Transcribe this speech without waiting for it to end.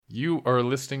You are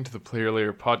listening to the Player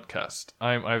Layer podcast.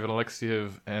 I'm Ivan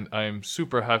Alexiev, and I'm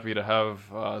super happy to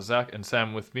have Zach and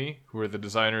Sam with me, who are the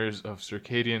designers of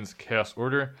Circadian's Chaos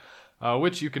Order,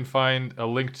 which you can find a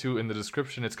link to in the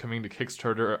description. It's coming to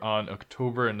Kickstarter on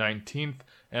October 19th,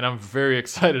 and I'm very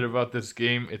excited about this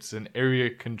game. It's an area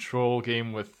control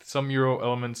game with some Euro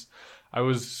elements. I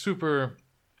was super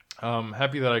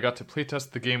happy that I got to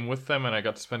playtest the game with them, and I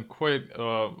got to spend quite a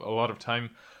lot of time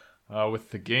with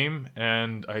the game,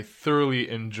 and I thoroughly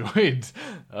enjoyed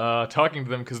talking to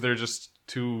them because they're just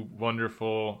two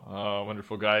wonderful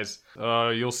guys.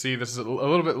 You'll see this is a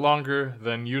little bit longer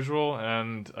than usual,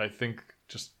 and I think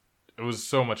just it was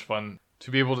so much fun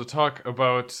to be able to talk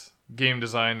about game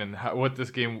design and what this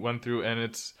game went through, and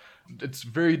it's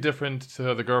very different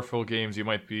to the Garfield games you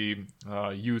might be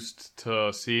used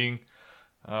to seeing.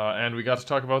 And we got to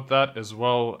talk about that as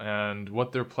well and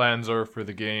what their plans are for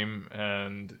the game.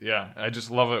 And yeah, I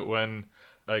just love it when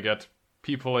I get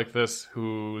people like this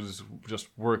whose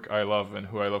just work I love and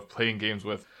who I love playing games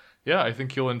with. Yeah, I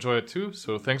think you'll enjoy it too.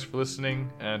 So thanks for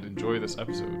listening and enjoy this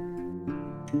episode.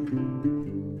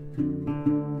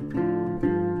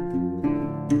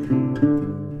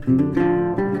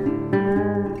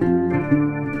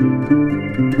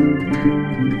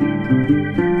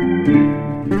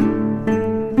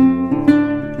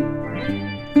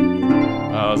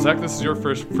 Zach, this is your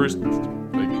first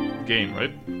like game,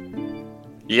 right?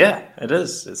 Yeah, it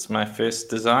is. It's my first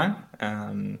design.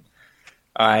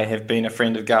 I have been a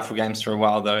friend of Garfield Games for a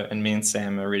while though, and me and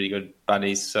Sam are really good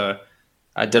buddies. So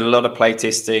I did a lot of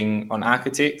playtesting on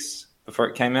Architects before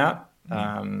it came out,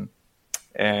 and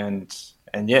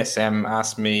yeah, Sam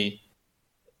asked me.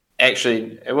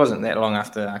 Actually, it wasn't that long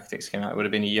after Architects came out. It would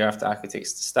have been a year after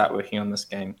Architects to start working on this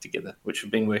game together, which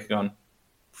we've been working on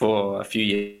for a few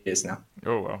years now.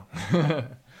 Oh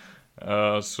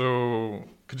wow! So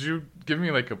could you give me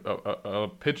like a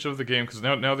pitch of the game? Because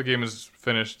now the game is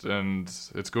finished and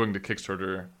it's going to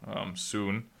Kickstarter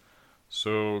soon.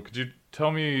 So could you tell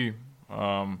me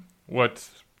what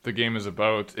the game is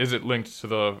about? Is it linked to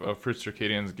the first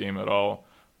Circadian's game at all?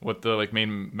 What the like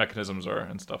main mechanisms are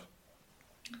and stuff?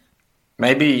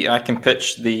 Maybe I can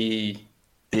pitch the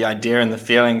idea and the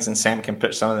feelings, and Sam can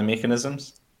pitch some of the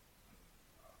mechanisms.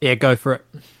 Yeah, go for it.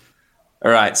 All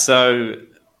right. So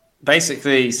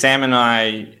basically, Sam and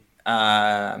I,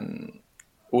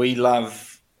 we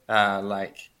love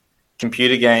like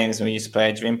computer games, and we used to play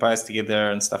Age of Empires together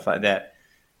and stuff like that.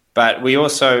 But we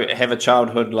also have a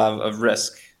childhood love of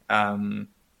Risk.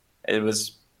 It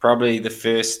was probably the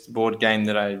first board game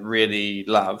that I really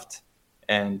loved,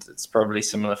 and it's probably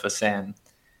similar for Sam.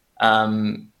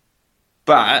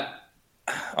 But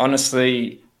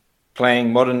honestly,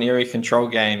 playing modern area control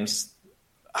games,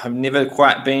 I've never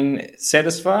quite been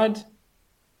satisfied.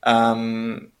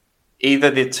 Either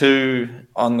they're too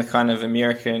on the kind of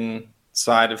American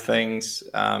side of things,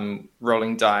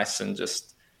 rolling dice and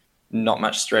just not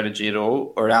much strategy at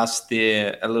all, or else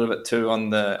they're a little bit too on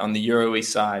the Euro-y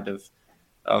side of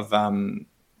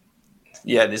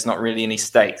there's not really any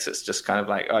stakes. It's just kind of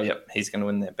like, oh, yep, he's going to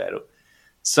win that battle.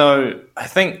 So I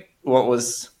think what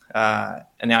was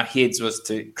in our heads was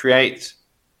to create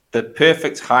the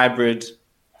perfect hybrid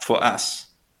for us.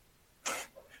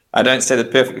 I don't say the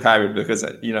perfect hybrid because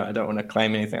I don't want to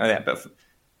claim anything like that.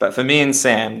 But for me and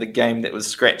Sam, the game that was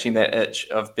scratching that itch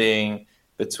of being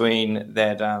between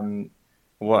that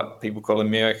what people call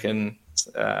American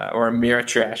or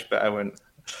Ameritrash, but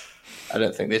I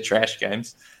don't think they're trash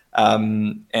games,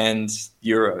 and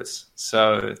Euros.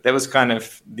 So that was kind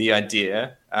of the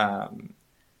idea.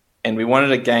 And we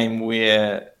wanted a game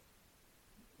where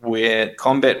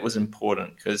combat was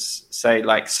important because, say,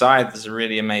 like Scythe is a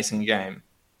really amazing game,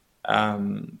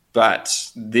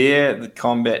 but the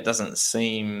combat doesn't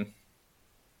seem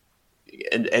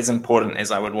as important as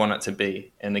I would want it to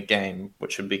be in a game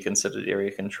which would be considered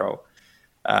area control.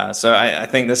 So I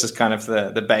think this is kind of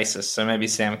the basis. So maybe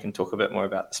Sam can talk a bit more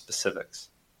about the specifics.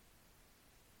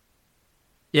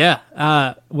 Yeah,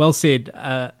 well said.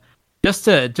 Just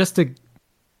to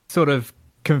sort of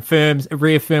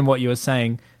reaffirm what you were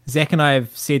saying, Zach and I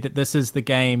have said that this is the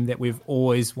game that we've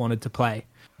always wanted to play.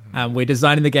 We're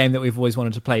designing the game that we've always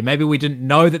wanted to play. Maybe we didn't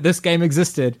know that this game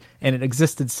existed, and it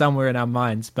existed somewhere in our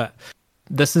minds, but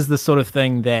this is the sort of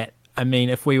thing that, I mean,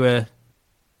 if we were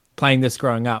playing this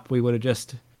growing up, we would have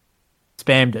just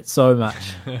spammed it so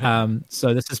much.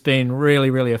 So this has been really,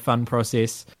 really a fun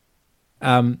process.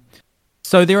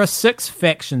 So there are 6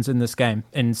 factions in this game,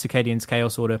 in Circadian's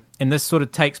Chaos Order, and this sort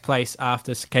of takes place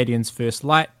after Circadian's First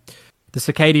Light. The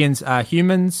Circadians are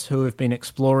humans who have been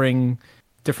exploring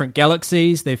different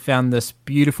galaxies. They've found this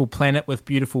beautiful planet with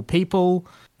beautiful people.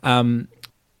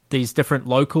 these different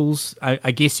locals.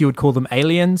 I guess you would call them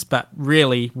aliens, but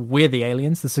really we're the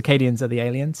aliens. The Circadians are the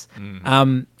aliens.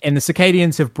 And the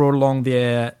Circadians have brought along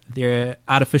their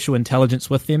artificial intelligence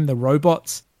with them, the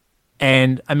robots.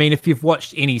 And I mean, if you've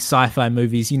watched any sci-fi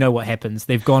movies, you know what happens.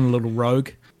 They've gone a little rogue,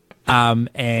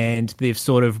 and they've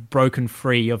sort of broken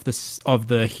free of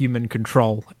the human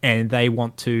control, and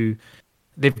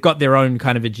they've got their own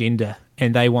kind of agenda,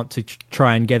 and they want to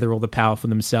try and gather all the power for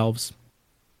themselves.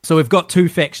 So we've got two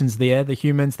factions there, the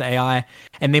humans, the AI,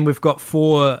 and then we've got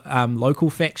four local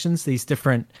factions, these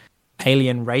different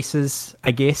alien races,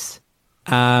 I guess,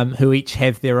 who each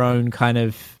have their own kind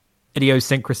of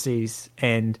idiosyncrasies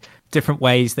and different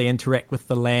ways they interact with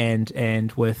the land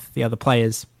and with the other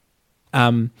players.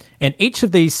 And each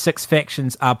of these 6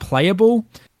 factions are playable,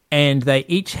 and they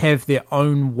each have their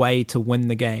own way to win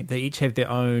the game. They each have their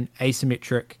own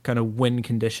asymmetric kind of win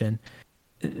condition.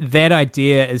 That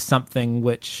idea is something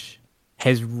which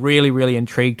has really, really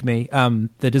intrigued me.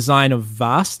 The design of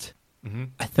Vast,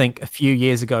 I think a few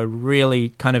years ago, really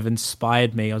kind of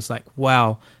inspired me. I was like,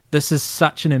 wow, this is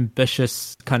such an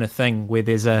ambitious kind of thing where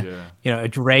there's a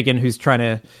dragon who's trying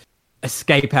to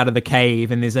escape out of the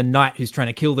cave, and there's a knight who's trying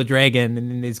to kill the dragon, and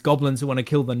then there's goblins who want to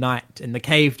kill the knight, and the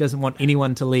cave doesn't want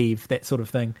anyone to leave, that sort of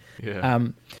thing.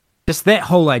 Just that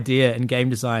whole idea in game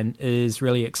design is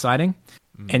really exciting.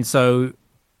 And so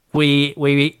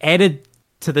we added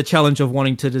to the challenge of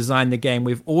wanting to design the game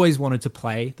we've always wanted to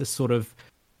play, this sort of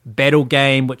battle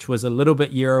game, which was a little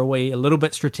bit Euro-y, a little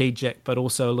bit strategic, but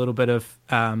also a little bit of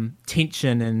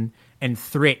tension and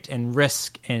threat and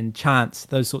risk and chance,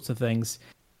 those sorts of things.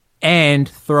 And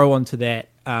throw onto that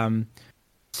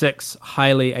 6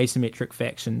 highly asymmetric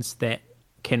factions that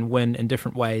can win in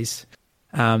different ways.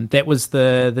 That was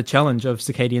the challenge of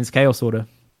Circadian's Chaos Order.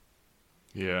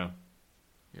 Yeah.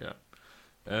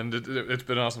 And it's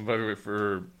been awesome, by the way,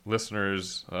 for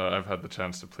listeners. I've had the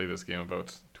chance to play this game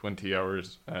about 20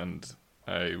 hours, and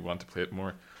I want to play it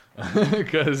more.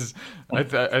 Because I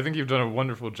think you've done a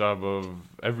wonderful job of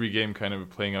every game kind of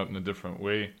playing out in a different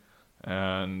way.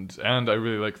 And I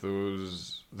really like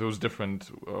those different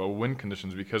win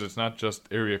conditions, because it's not just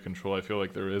area control. I feel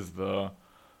like there is the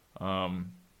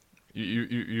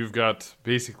you've got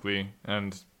basically,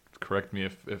 and correct me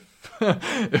if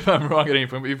if I'm wrong at any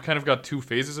point, but you've kind of got 2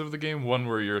 phases of the game. One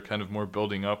where you're kind of more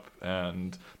building up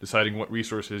and deciding what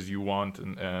resources you want,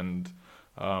 and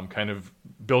kind of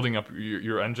building up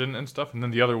your engine and stuff. And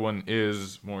then the other one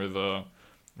is more the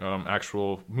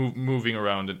actual moving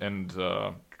around and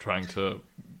trying to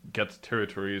get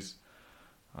territories.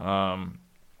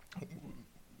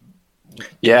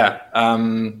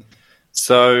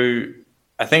 So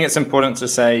I think it's important to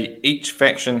say each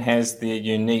faction has their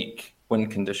unique win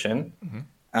condition,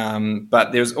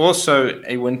 but there's also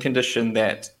a win condition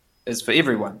that is for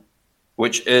everyone,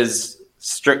 which is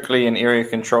strictly an area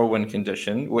control win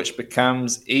condition, which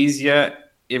becomes easier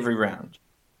every round.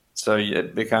 So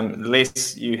it becomes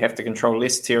less, you have to control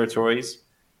less territories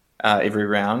every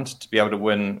round to be able to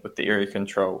win with the area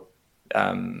control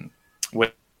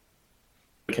win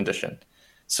condition.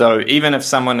 So even if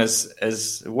someone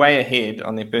is way ahead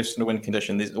on their personal win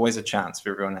condition, there's always a chance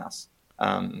for everyone else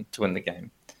to win the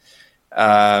game.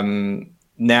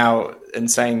 Now, in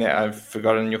saying that, I've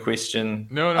forgotten your question.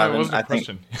 No, it wasn't a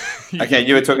question. Okay,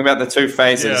 you were talking about the 2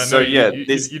 phases.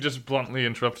 You just bluntly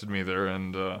interrupted me there,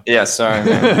 and sorry,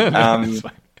 man.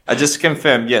 I just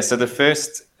confirmed. Yeah, so the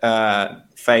first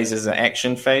phases are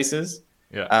action phases.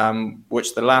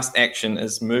 Which the last action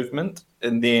is movement,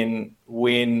 and then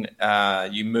when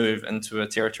you move into a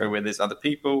territory where there's other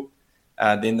people,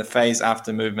 then the phase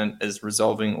after movement is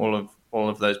resolving all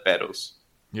of those battles.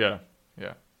 Yeah.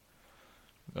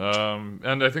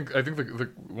 And I think the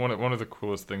one of the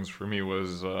coolest things for me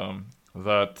was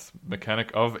that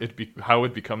mechanic of how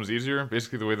it becomes easier.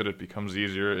 Basically, the way that it becomes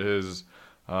easier is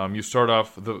you start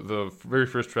off the very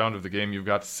first round of the game. You've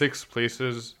got 6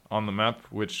 places on the map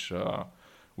which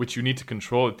you need to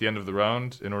control at the end of the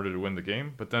round in order to win the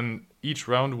game. But then each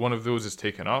round, one of those is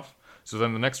taken off. So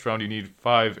then the next round you need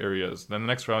 5 areas. Then the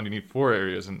next round you need 4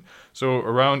 areas. And so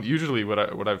usually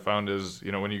what I've found is,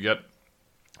 when you get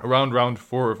around round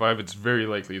 4 or 5, it's very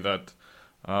likely that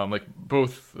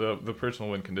both the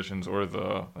personal win conditions or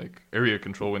the area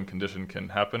control win condition can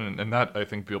happen, and that I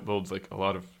think builds a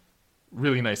lot of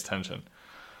really nice tension.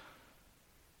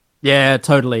 Yeah,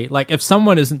 totally. If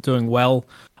someone isn't doing well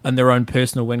in their own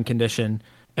personal win condition,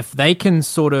 if they can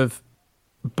sort of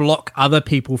block other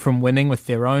people from winning with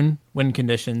their own win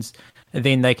conditions,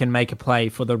 then they can make a play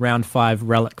for the round 5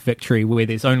 relic victory where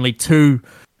there's only 2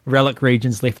 relic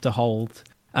regions left to hold.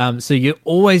 So you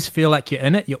always feel like you're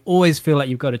in it. You always feel like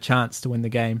you've got a chance to win the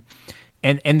game.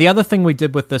 And the other thing we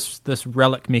did with this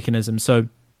relic mechanism, so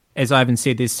as Ivan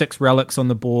said, there's 6 relics on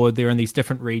the board. They're in these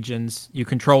different regions. You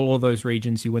control all those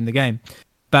regions, you win the game.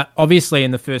 But obviously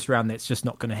in the first round, that's just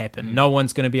not going to happen. No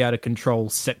one's going to be able to control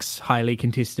 6 highly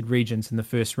contested regions in the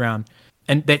first round.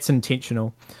 And that's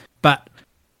intentional. But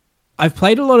I've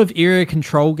played a lot of area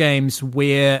control games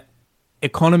where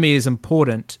economy is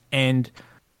important, and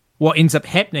what ends up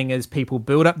happening is people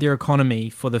build up their economy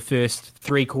for the first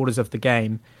 3 quarters of the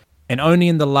game, and only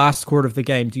in the last quarter of the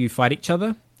game do you fight each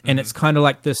other. And it's kind of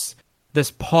like this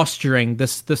posturing,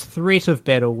 this threat of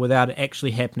battle without it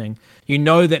actually happening. You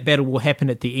know that battle will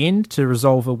happen at the end to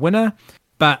resolve a winner,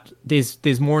 but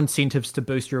there's more incentives to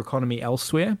boost your economy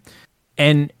elsewhere.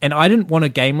 And I didn't want a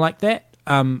game like that.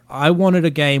 I wanted a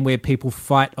game where people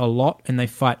fight a lot and they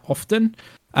fight often,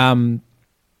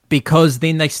 because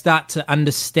then they start to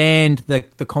understand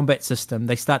the combat system.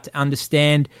 They start to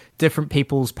understand different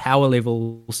people's power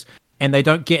levels, and they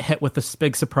don't get hit with this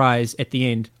big surprise at the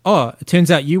end. Oh, it turns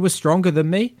out you were stronger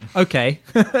than me? Okay.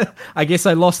 I guess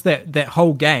I lost that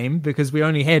whole game because we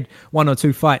only had 1 or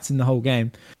 2 fights in the whole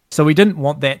game. So we didn't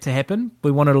want that to happen.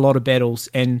 We wanted a lot of battles,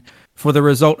 and for the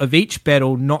result of each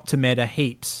battle not to matter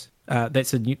heaps.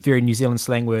 That's a very New Zealand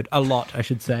slang word. A lot, I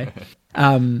should say.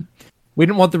 We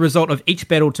didn't want the result of each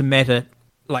battle to matter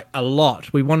like a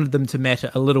lot. We wanted them to matter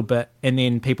a little bit, and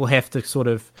then people have to sort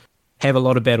of have a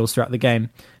lot of battles throughout the game.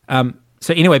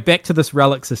 So anyway, back to this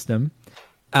relic system.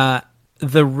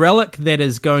 The relic that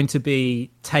is going to be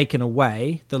taken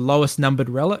away, the lowest numbered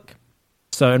relic.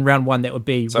 So in round 1, that would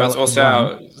be. So it's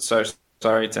also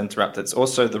sorry to interrupt. It's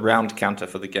also the round counter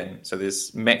for the game. So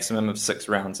there's maximum of 6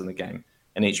 rounds in the game,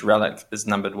 and each relic is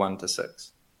numbered 1 to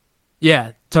 6.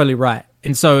 Yeah, totally right.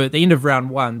 And so at the end of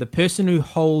round 1, the person who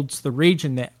holds the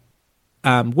region that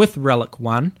with relic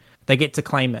 1, they get to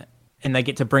claim it, and they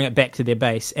get to bring it back to their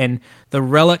base. And the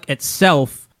relic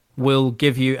itself will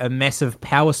give you a massive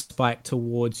power spike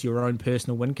towards your own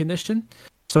personal win condition.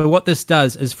 So what this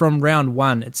does is from round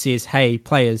 1, it says, hey,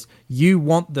 players, you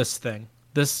want this thing,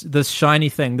 this shiny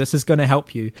thing. This is going to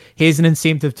help you. Here's an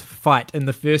incentive to fight in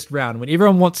the first round. When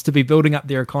everyone wants to be building up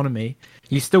their economy,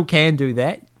 you still can do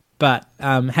that. But,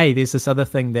 hey, there's this other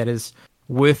thing that is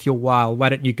worth your while. Why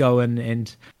don't you go in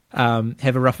and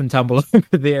have a rough and tumble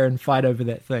over there and fight over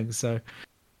that thing? So,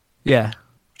 yeah.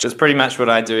 Which is pretty much what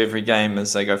I do every game,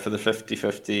 is I go for the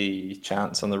 50-50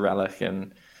 chance on the relic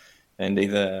and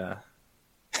either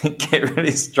get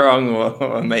really strong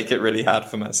or make it really hard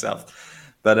for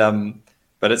myself. But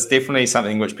it's definitely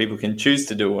something which people can choose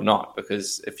to do or not,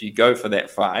 because if you go for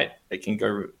that fight, it can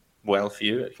go well for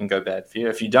you, it can go bad for you.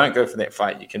 If you don't go for that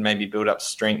fight, you can maybe build up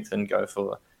strength and go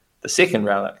for the second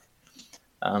relic.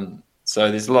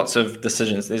 So there's lots of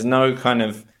decisions. There's no kind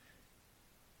of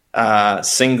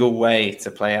single way to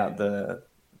play out the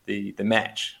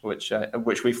match, which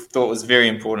we thought was very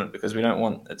important, because we don't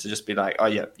want it to just be like, oh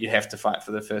yeah, you have to fight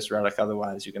for the first relic,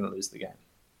 otherwise you're going to lose the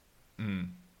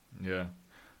game. Yeah.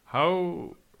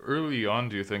 How early on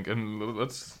do you think? And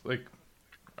let's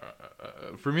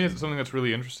for me, it's something that's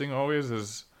really interesting always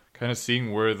is kind of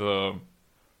seeing where the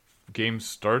game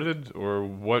started, or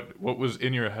what was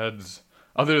in your heads,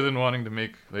 other than wanting to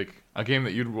make like a game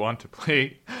that you'd want to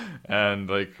play, and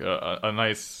like a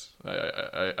nice,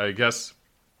 I guess,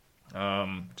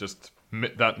 just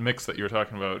that mix that you were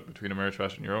talking about between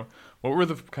Ameritrash and Euro. What were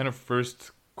the kind of first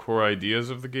core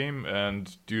ideas of the game,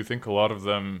 and do you think a lot of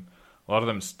them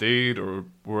stayed, or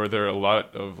were there a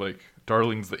lot of like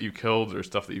darlings that you killed or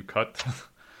stuff that you cut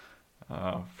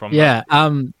from? Yeah,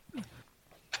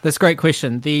 that's a great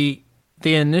question. The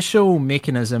initial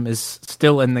mechanism is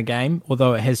still in the game,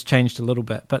 although it has changed a little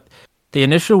bit. But the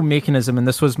initial mechanism, and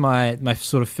this was my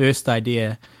sort of first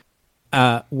idea,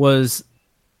 was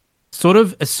sort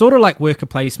of like worker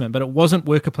placement, but it wasn't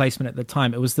worker placement at the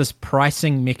time. It was this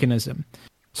pricing mechanism.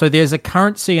 So there's a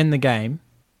currency in the game,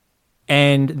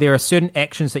 and there are certain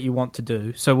actions that you want to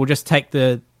do. So we'll just take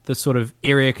the sort of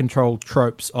area control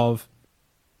tropes of,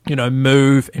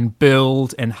 move and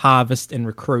build and harvest and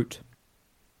recruit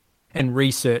and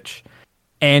research.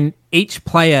 And each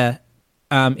player,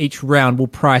 each round will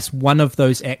price one of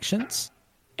those actions.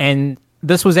 And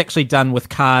this was actually done with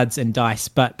cards and dice,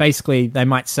 but basically they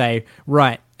might say,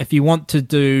 right, if you want to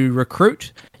do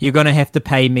recruit, you're going to have to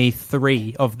pay me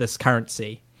 3 of this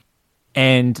currency.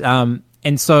 And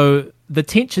so the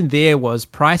tension there was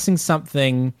pricing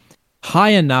something high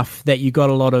enough that you got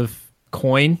a lot of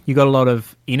coin, you got a lot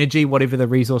of energy, whatever the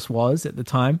resource was at the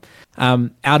time,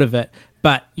 out of it.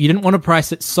 But you didn't want to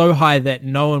price it so high that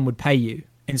no one would pay you.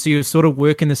 And so you sort of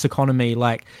work in this economy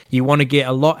like you want to get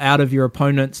a lot out of your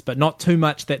opponents, but not too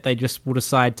much that they just will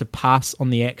decide to pass on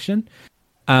the action.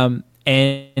 And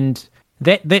and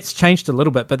that's changed a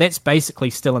little bit, but that's basically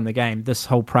still in the game, this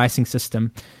whole pricing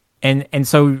system. And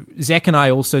so Zach and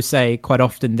I also say quite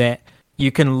often that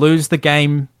you can lose the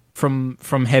game from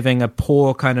having a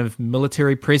poor kind of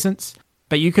military presence,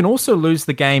 but you can also lose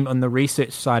the game on the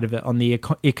research side of it, on the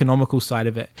economical side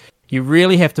of it. You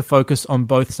really have to focus on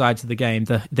both sides of the game,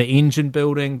 the engine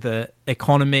building, the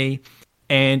economy,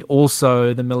 and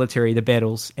also the military, the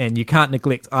battles, and you can't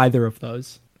neglect either of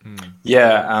those.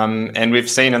 Yeah, and we've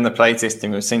seen in the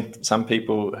playtesting, we've seen some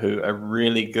people who are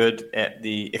really good at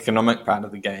the economic part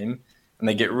of the game, and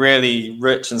they get really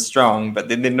rich and strong, but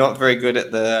then they're not very good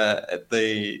at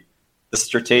the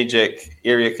strategic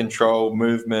area control,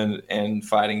 movement, and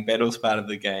fighting battles part of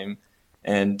the game,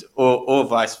 and or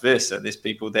vice versa. There's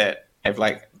people that have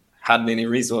like hardly any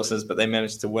resources, but they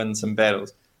manage to win some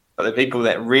battles. But the people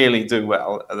that really do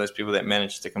well are those people that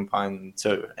manage to combine them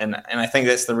too. And I think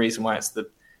that's the reason why it's the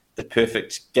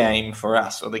perfect game for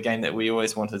us, or the game that we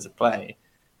always wanted to play,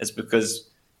 is because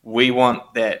we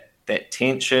want that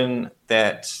tension,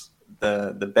 that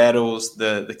the battles,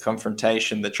 the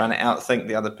confrontation, the trying to outthink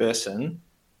the other person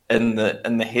in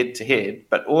the head to head,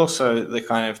 but also the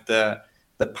kind of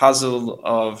the puzzle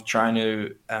of trying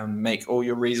to make all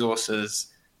your resources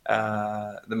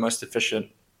the most efficient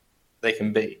they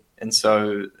can be. And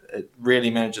so it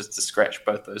really manages to scratch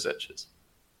both those itches.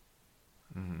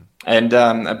 Mm-hmm. And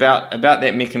about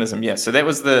that mechanism, yeah. So that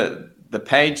was the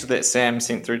page that Sam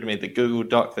sent through to me, the Google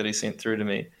Doc that he sent through to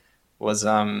me, was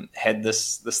had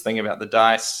this thing about the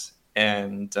dice,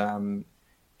 and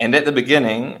at the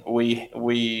beginning we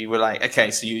were like,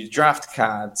 okay, so you draft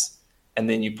cards and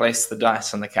then you place the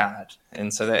dice on the card,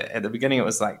 and so that at the beginning it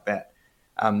was like that.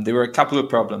 There were a couple of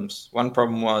problems. One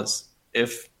problem was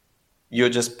if you're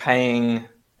just paying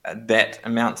that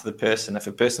amount to the person. If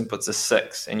a person puts a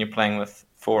 6 and you're playing with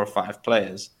 4 or 5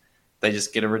 players, they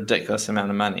just get a ridiculous amount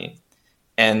of money.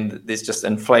 And there's just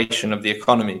inflation of the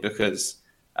economy because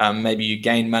maybe you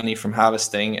gain money from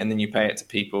harvesting and then you pay it to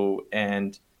people,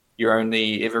 and you're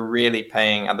only ever really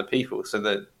paying other people. So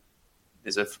that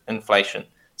there's inflation.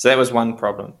 So that was one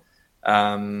problem.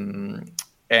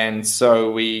 And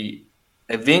so we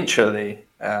eventually,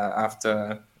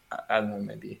 after, I don't know,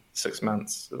 maybe 6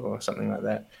 months or something like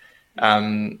that,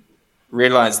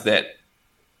 realized that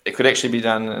it could actually be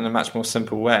done in a much more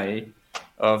simple way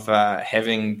of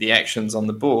having the actions on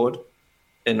the board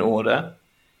in order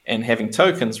and having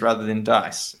tokens rather than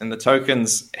dice. And the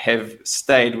tokens have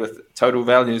stayed with total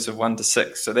values of 1 to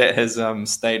 6. So that has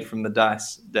stayed from the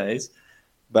dice days.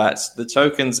 But the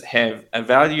tokens have a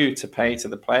value to pay to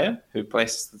the player who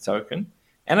places the token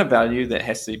and a value that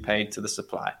has to be paid to the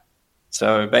supply.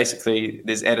 So basically,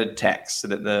 there's added tax so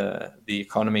that the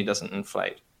economy doesn't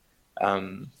inflate.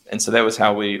 And so that was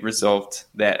how we resolved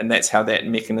that, and that's how that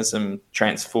mechanism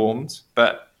transformed,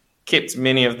 but kept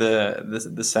many of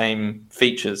the same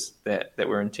features that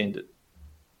were intended.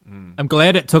 I'm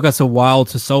glad it took us a while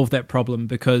to solve that problem,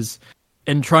 because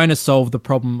in trying to solve the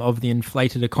problem of the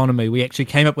inflated economy, we actually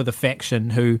came up with a faction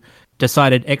who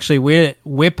decided, actually,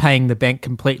 we're paying the bank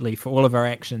completely for all of our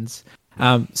actions.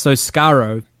 So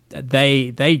Skaro,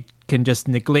 they can just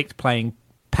neglect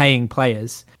paying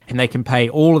players, and they can pay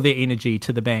all of their energy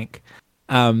to the bank.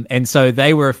 And so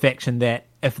they were a faction that,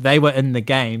 if they were in the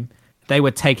game, they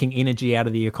were taking energy out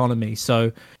of the economy.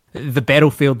 So the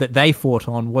battlefield that they fought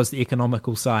on was the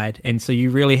economical side. And so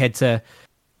you really had to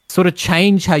sort of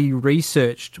change how you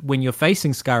researched when you're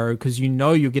facing Skaro, because you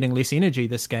know you're getting less energy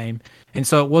this game. And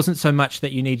so it wasn't so much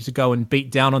that you needed to go and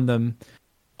beat down on them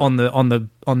on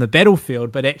the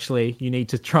battlefield, but actually you need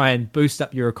to try and boost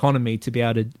up your economy to be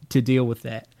able to deal with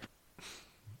that.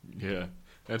 Yeah,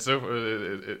 and so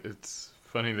it's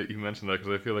funny that you mentioned that,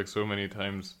 because I feel like so many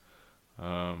times,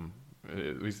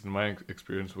 at least in my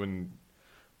experience, when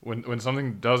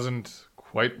something doesn't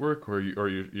quite work, or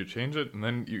you change it, and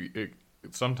then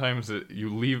sometimes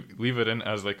you leave it in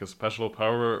as like a special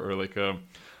power, or like a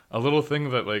little thing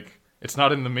that, like, it's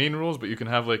not in the main rules, but you can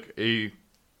have like a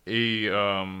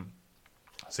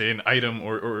say an item,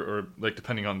 or like,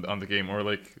 depending on the game, or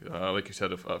like you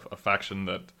said, a faction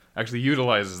that actually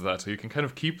utilizes that, so you can kind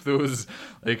of keep those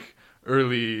like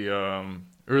early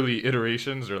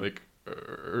iterations, or like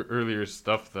earlier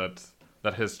stuff that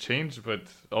has changed, but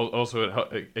also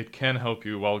it can help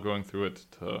you while going through it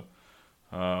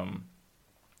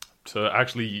to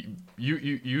actually you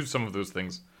use some of those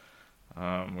things,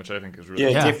 which I think is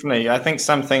really yeah, definitely. I think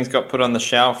some things got put on the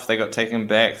shelf, they got taken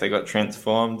back, they got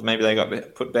transformed. Maybe they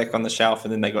got put back on the shelf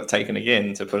and then they got taken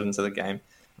again to put into the game.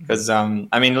 Because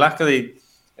I mean, luckily,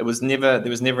 there was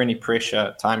never any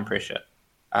time pressure.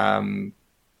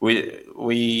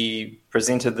 we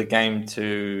presented the game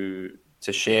to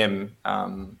Shem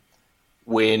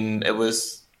when it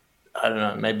was, I don't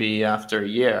know, maybe after a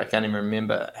year. I can't even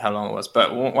remember how long it was.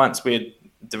 But once we had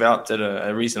developed it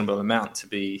a reasonable amount, to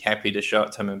be happy to show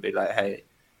it to him and be like, hey,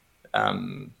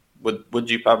 would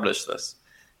you publish this?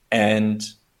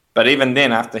 But even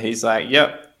then, after he's like,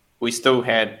 yep, we still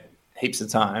had heaps of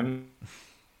time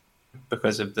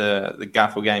because of the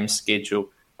Garfield Games schedule.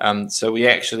 So we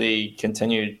actually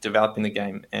continued developing the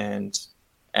game, and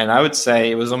I would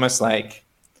say it was almost like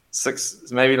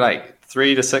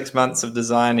 3 to 6 months of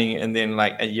designing, and then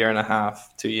like a year and a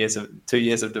half, 2 years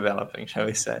of developing, shall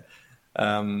we say,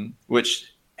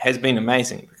 which has been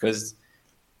amazing because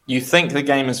you think the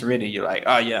game is ready. You're like,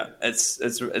 oh yeah,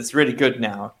 it's really good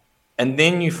now, and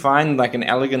then you find like an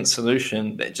elegant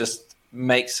solution that just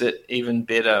makes it even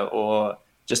better, or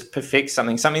just perfects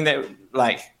something that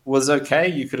like was okay,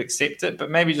 you could accept it, but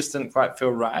maybe just didn't quite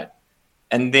feel right,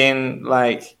 and then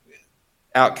like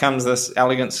out comes this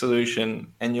elegant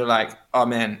solution, and you're like, oh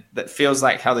man, that feels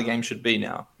like how the game should be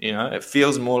now. You know, it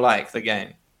feels more like the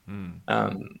game,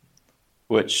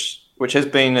 which has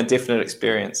been a definite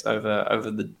experience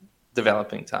over the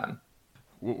developing time.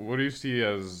 What do you see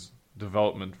as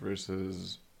development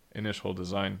versus initial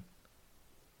design?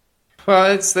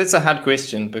 Well, that's a hard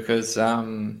question because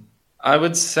I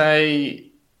would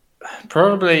say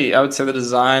the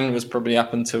design was probably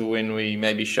up until when we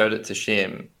maybe showed it to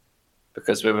Shem,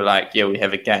 because we were like, yeah, we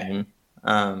have a game.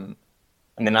 And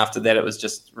then after that, it was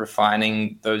just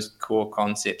refining those core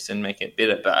concepts and making it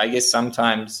better. But I guess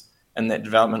sometimes in that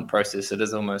development process, it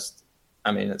is almost,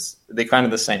 they're kind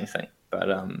of the same thing, but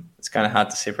it's kind of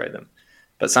hard to separate them.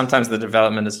 But sometimes the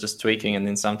development is just tweaking, and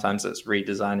then sometimes it's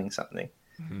redesigning something.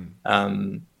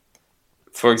 Mm-hmm.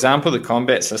 For example, the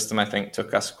combat system, I think,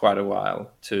 took us quite a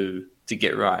while to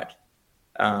get right.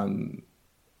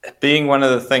 Being one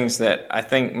of the things that I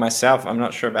think myself, I'm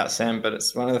not sure about Sam, but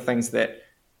it's one of the things that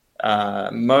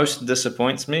most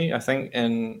disappoints me, I think,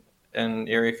 in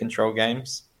area control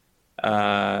games,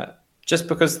 just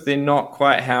because they're not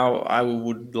quite how I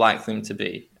would like them to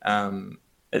be.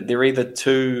 They're either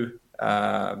too,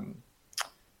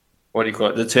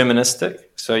 deterministic,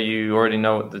 so you already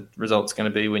know what the result's going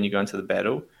to be when you go into the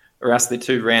battle, or else they're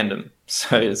too random.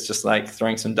 So it's just like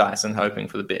throwing some dice and hoping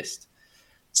for the best.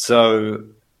 So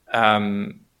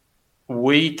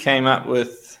we came up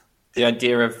with the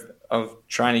idea of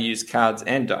trying to use cards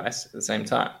and dice at the same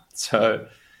time. So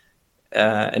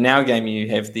in our game, you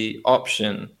have the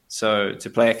option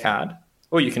to play a card,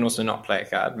 or you can also not play a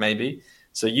card, maybe.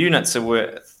 So units are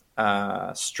worth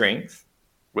strength,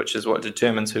 which is what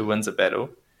determines who wins a battle.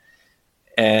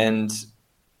 And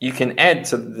you can add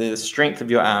to the strength of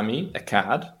your army a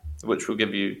card, which will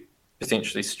give you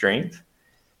potentially strength.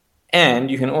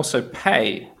 And you can also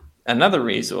pay another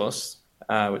resource,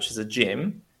 which is a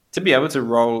gem, to be able to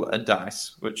roll a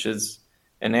dice, which is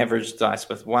an average dice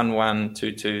with 1 1,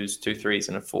 2 2s, 2 3s,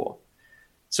 and a 4.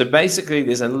 So basically,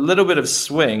 there's a little bit of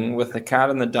swing with the card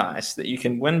and the dice that you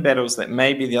can win battles that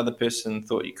maybe the other person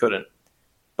thought you couldn't.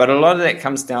 But a lot of that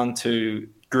comes down to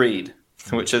greed,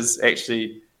 which is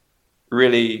actually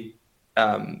really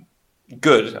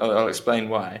good. I'll explain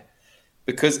why.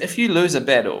 Because if you lose a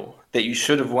battle that you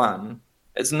should have won,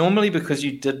 it's normally because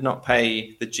you did not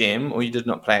pay the gem or you did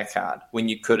not play a card when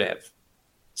you could have.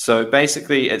 So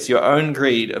basically, it's your own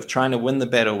greed of trying to win the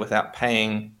battle without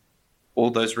paying all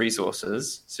those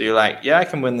resources. So you're like, yeah, I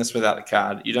can win this without the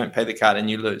card. You don't pay the card and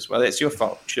you lose. Well, that's your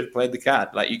fault. You should have played the card.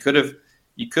 Like you could have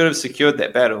secured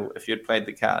that battle if you had played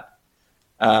the card.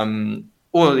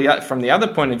 Or from the other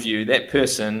point of view, that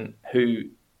person who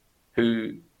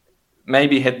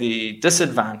maybe had the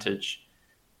disadvantage,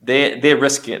 they're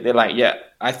risking it. They're like, yeah,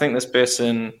 I think this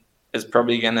person is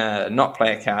probably going to not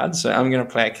play a card, so I'm going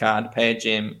to play a card, pay a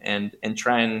gem, and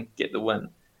try and get the win.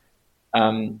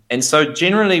 And so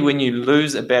generally when you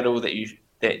lose a battle that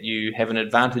you have an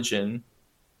advantage in,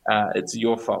 it's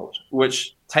your fault,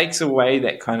 which takes away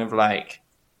that kind of like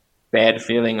bad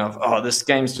feeling of, oh, this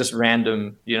game's just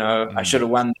random, I should have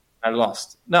won, I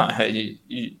lost. No,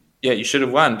 you should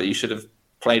have won, but you should have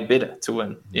played better to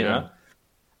win, you know?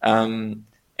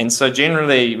 And so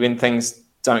generally when things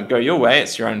don't go your way,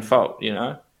 it's your own fault,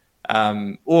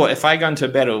 or if I go into a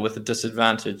battle with a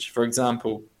disadvantage, for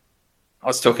example, I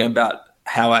was talking about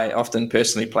how I often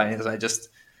personally play is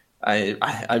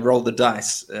I roll the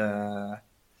dice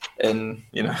in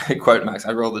quote marks,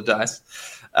 I roll the dice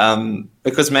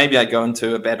because maybe I go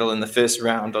into a battle in the first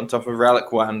round on top of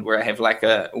Relic 1 where I have like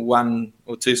a 1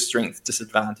 or 2 strength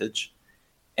disadvantage,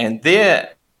 and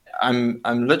there I'm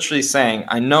literally saying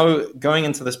I know going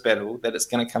into this battle that it's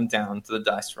going to come down to the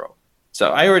dice roll. So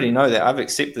I already know that. I've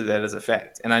accepted that as a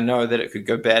fact. And I know that it could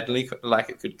go badly, like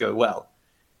it could go well.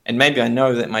 And maybe I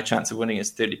know that my chance of winning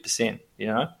is 30%, you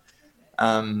know?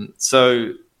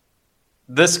 So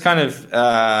this kind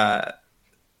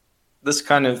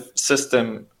of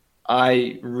system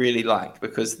I really like,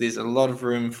 because there's a lot of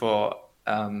room for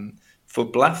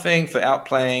bluffing, for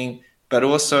outplaying, but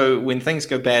also when things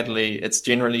go badly, it's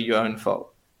generally your own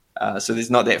fault. So there's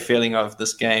not that feeling of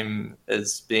this game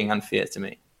is being unfair to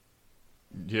me.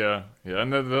 Yeah,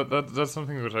 and that's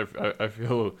something which I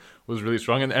feel was really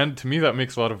strong, and to me that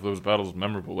makes a lot of those battles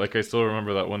memorable. Like, I still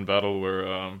remember that one battle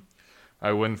where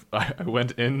I went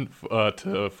in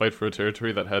to fight for a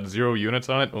territory that had 0 units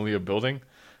on it, only a building,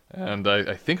 and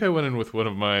I think I went in with one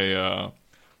of my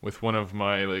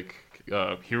like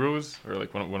heroes, or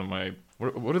like one of my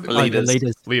what are they?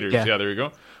 Leaders. Yeah. There you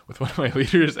go. With one of my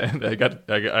leaders, and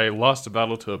I lost a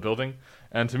battle to a building,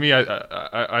 and to me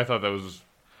I thought that was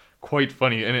quite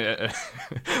funny, and it,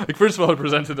 like, first of all, it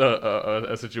presented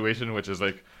a situation which is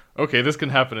like, okay, this can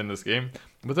happen in this game,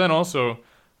 but then also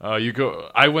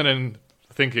I went in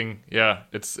thinking, yeah,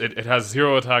 it has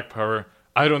 0 attack power.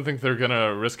 I don't think they're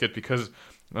gonna risk it, because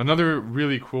another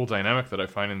really cool dynamic that I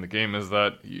find in the game is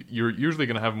that you're usually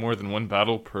gonna have more than one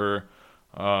battle per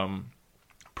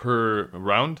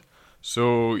round,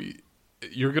 so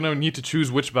you're gonna need to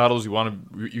choose which battles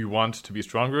you want to be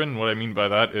stronger in. What I mean by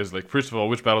that is, like, first of all,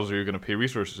 which battles are you gonna pay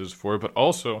resources for, but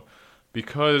also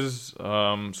because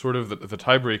sort of the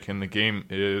tiebreak in the game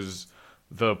is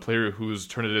the player whose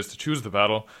turn it is to choose the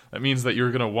battle. That means that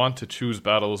you're gonna want to choose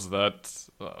battles that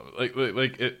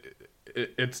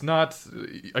it's not,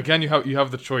 again, you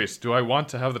have the choice. Do I want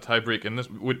to have the tiebreak in this,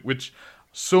 which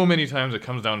so many times it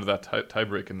comes down to that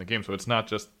tiebreak in the game, so it's not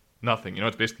just nothing,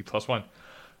 it's basically +1.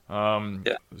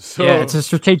 So it's a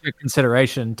strategic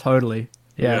consideration, totally.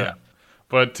 Yeah.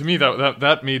 But to me,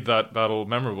 that made that battle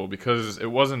memorable, because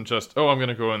it wasn't just, I'm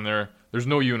gonna go in there, there's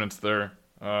no units there,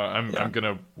 I'm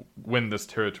gonna win this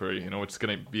territory, it's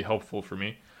gonna be helpful for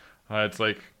me. It's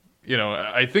like,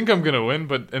 I think I'm gonna win,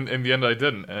 but in the end I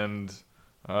didn't, and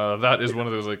that is one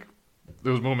of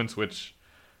those moments which,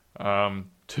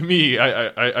 to me,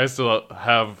 I still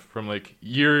have from like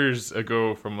years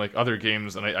ago from like other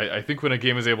games, and I think when a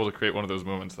game is able to create one of those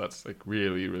moments, that's like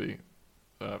really, really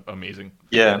amazing.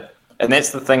 Yeah, and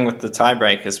that's the thing with the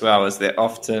tiebreak as well, is that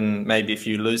often, maybe if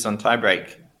you lose on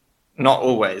tiebreak, not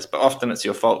always, but often it's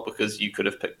your fault, because you could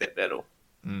have picked that battle.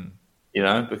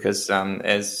 Because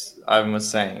as Ivan was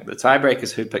saying, the tiebreak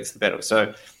is who picks the battle.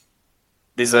 So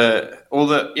there's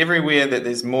everywhere that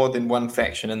there's more than one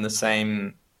faction in the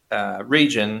same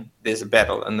region, there's a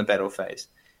battle in the battle phase,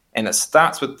 and it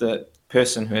starts with the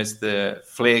person who has the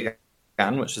flare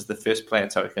gun, which is the first player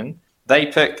token. They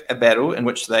pick a battle in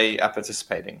which they are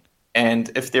participating,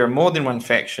 and if there are more than one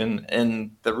faction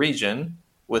in the region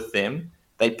with them,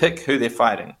 they pick who they're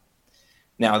fighting.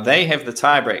 Now they have the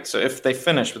tiebreak, so if they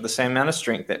finish with the same amount of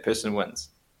strength, that person wins.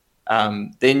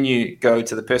 Then you go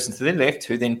to the person to their left,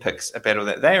 who then picks a battle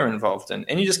that they are involved in,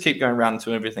 and you just keep going around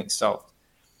until everything's solved.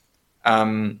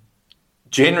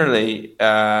 Generally,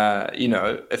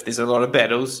 if there's a lot of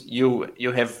battles, you'll be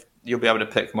able to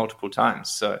pick multiple times.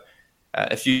 So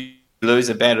if you lose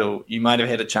a battle, you might have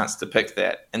had a chance to pick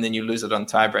that, and then you lose it on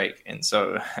tiebreak, and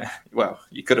so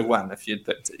you could have won if you'd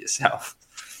picked it yourself.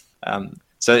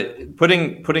 So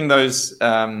putting those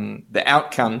the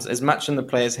outcomes as much in the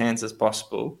player's hands as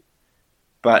possible,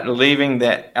 but leaving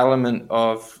that element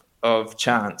of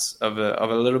chance, of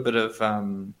a little bit of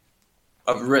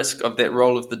risk, of that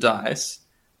roll of the dice,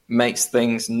 makes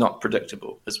things not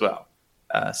predictable as well.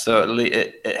 So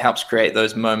it helps create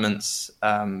those moments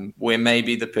where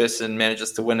maybe the person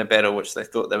manages to win a battle which they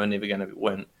thought they were never going to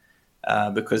win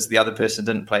because the other person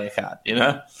didn't play a card,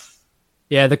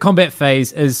 Yeah, the combat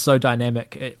phase is so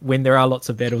dynamic when there are lots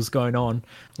of battles going on.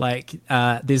 Like,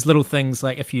 there's little things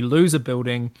like if you lose a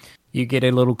building, you get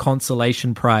a little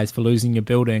consolation prize for losing your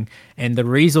building, and the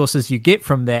resources you get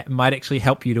from that might actually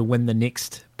help you to win the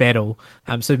next battle.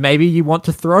 So maybe you want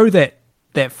to throw that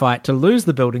fight to lose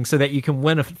the building so that you can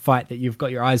win a fight that you've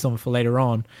got your eyes on for later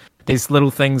on. There's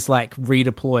little things like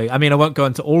redeploy. I mean, I won't go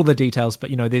into all of the details, but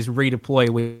there's redeploy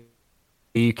where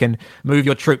you can move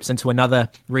your troops into another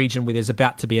region where there's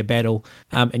about to be a battle,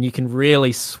 and you can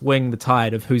really swing the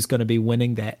tide of who's going to be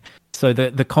winning that. So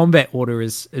the combat order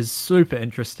is super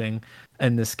interesting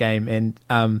in this game. And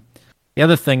the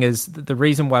other thing is the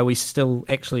reason why we still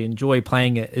actually enjoy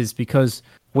playing it is because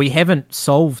we haven't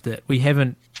solved it. We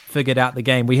haven't figured out the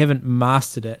game. We haven't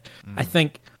mastered it. I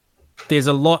think there's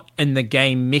a lot in the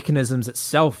game mechanisms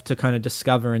itself to kind of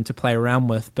discover and to play around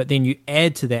with, but then you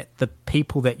add to that the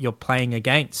people that you're playing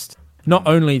against not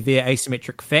only their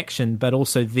asymmetric faction, but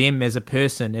also them as a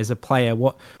person, as a player,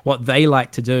 what they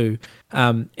like to do.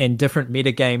 And different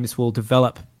meta games will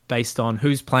develop based on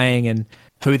who's playing and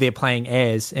who they're playing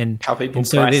as, and how people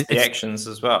so price the actions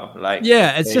as well. Like,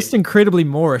 yeah, it's just incredibly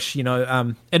Moorish, you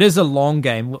know. It is a long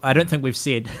game. I don't think we've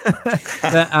said,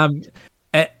 but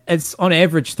it's on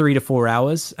average 3 to 4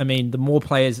 hours. I mean, the more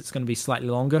players, it's going to be slightly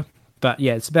longer, but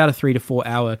yeah, it's about a 3 to 4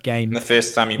 hour game. And the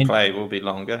first time you play will be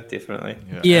longer, definitely.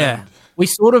 Yeah, we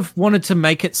sort of wanted to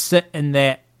make it sit in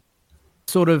that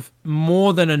sort of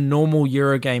more than a normal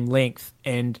Eurogame length,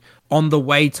 and on the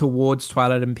way towards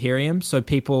Twilight Imperium, so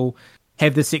people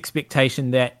have this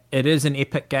expectation that it is an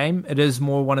epic game. It is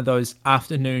more one of those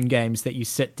afternoon games that you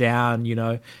sit down, you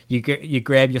know, you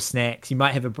grab your snacks, you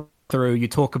might have a through, you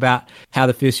talk about how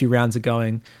the first few rounds are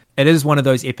going. It is one of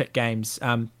those epic games.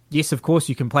 Yes, of course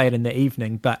you can play it in the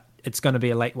evening, but it's going to be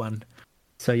a late one.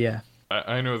 So yeah.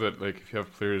 I know that, like, if you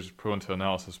have players prone to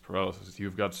analysis paralysis,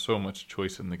 you've got so much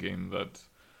choice in the game that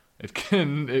it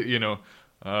can, you know.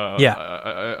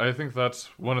 I think that's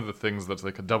one of the things that's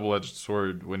like a double-edged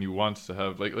sword when you want to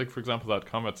have, like for example, that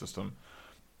combat system,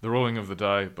 the rolling of the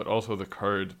die, but also the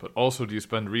card, but also do you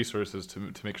spend resources to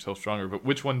make yourself stronger? But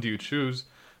which one do you choose?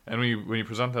 And when you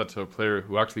present that to a player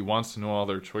who actually wants to know all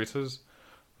their choices,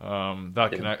 that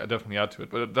can definitely add to it.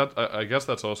 But that I guess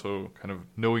that's also kind of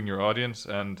knowing your audience,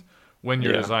 and when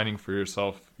you're designing for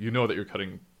yourself, you know that you're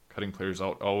cutting players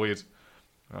out always.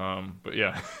 But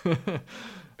yeah.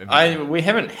 We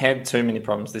haven't had too many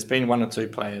problems. There's been 1 or 2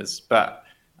 players, but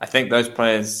I think those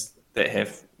players that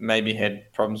have maybe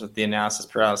had problems with the analysis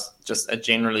paralysis just are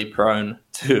generally prone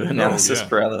to analysis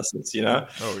paralysis, you know?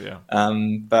 Oh, yeah.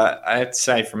 But I have to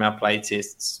say from our play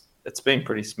tests, it's been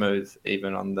pretty smooth,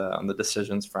 even on the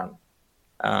decisions front.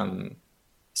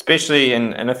 Especially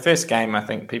in a first game, I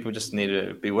think people just need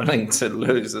to be willing to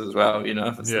lose as well, you know,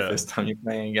 if it's the first time you're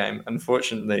playing a game.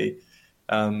 Unfortunately,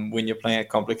 when you're playing a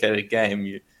complicated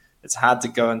game, it's hard to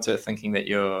go into thinking that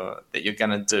you're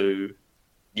going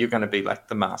to be like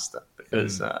the master,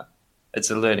 because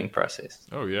it's a learning process.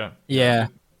 Oh yeah. Yeah.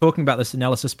 Talking about this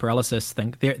analysis paralysis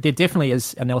thing, there definitely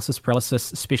is analysis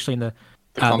paralysis, especially in the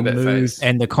combat move phase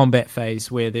and the combat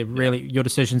phase, where they're really your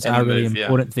decisions are really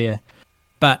important there.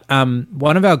 But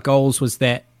one of our goals was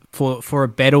that for a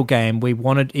battle game, we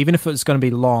wanted, even if it was going to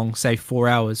be long, say 4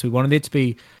 hours, we wanted there to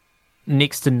be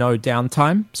next to no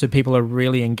downtime, so people are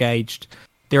really engaged.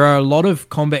 There are a lot of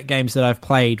combat games that I've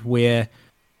played where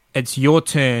it's your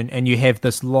turn and you have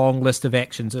this long list of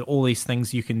actions and all these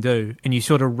things you can do, and you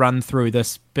sort of run through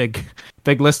this big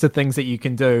list of things that you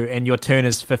can do, and your turn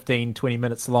is 15-20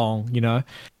 minutes long, you know.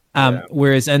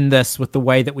 Whereas in this, with the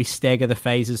way that we stagger the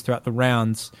phases throughout the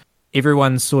rounds,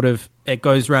 everyone's sort of, it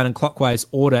goes around in clockwise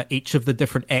order. Each of the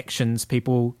different actions,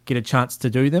 people get a chance to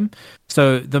do them.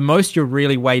 So the most you're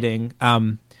really waiting,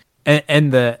 and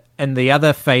the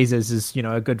other phases is, you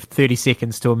know, a good 30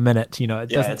 seconds to a minute. You know,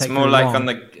 it doesn't take more like long.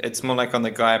 It's more like on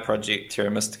the Gaia Project,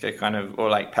 Terra Mystica kind of, or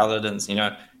like Paladins. You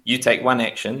know, you take one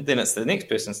action, then it's the next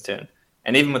person's turn.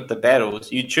 And even with the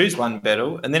battles, you choose one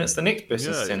battle, and then it's the next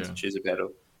person's turn to choose a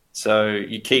battle. So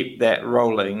you keep that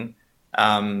rolling.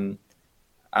 I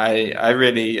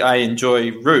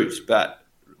enjoy Root, but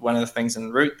one of the things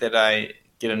in Root that I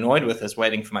get annoyed with is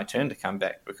waiting for my turn to come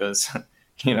back, because,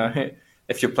 you know,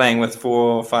 if you're playing with 4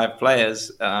 or 5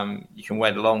 players, you can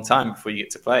wait a long time before you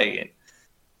get to play again.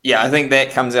 Yeah, I think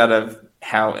that comes out of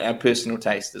our personal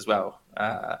taste as well.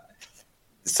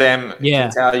 Sam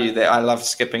can tell you that I love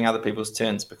skipping other people's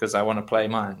turns because I want to play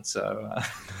mine. So,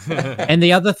 and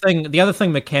the other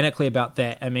thing mechanically about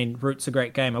that, I mean, Root's a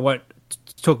great game. I won't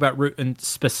talk about Root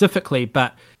specifically,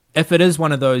 but if it is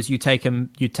one of those, you take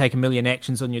a million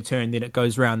actions on your turn, then it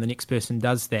goes around, the next person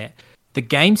does that. The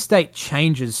game state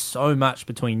changes so much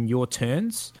between your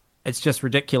turns. It's just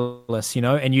ridiculous, you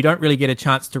know, and you don't really get a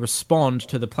chance to respond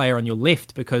to the player on your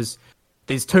left because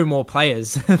there's 2 more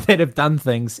players that have done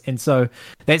things. And so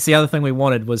that's the other thing we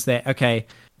wanted, was that, okay,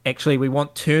 actually we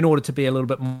want turn order to be a little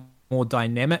bit more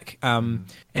dynamic, and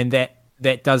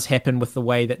that does happen with the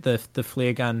way that the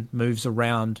flare gun moves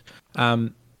around.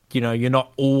 You know, you're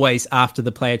not always after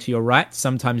the player to your right.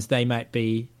 Sometimes they might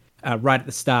be right at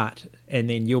the start, and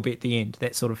then you'll be at the end,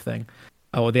 that sort of thing,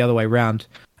 or the other way around.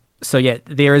 So yeah,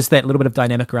 there is that little bit of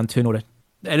dynamic around turn order.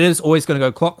 It is always going to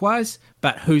go clockwise,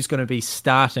 but who's going to be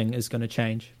starting is going to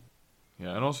change.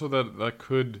 Yeah, and also that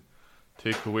could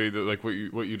take away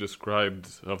what you described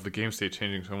of the game state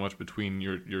changing so much between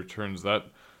your turns.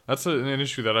 That's an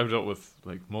issue that I've dealt with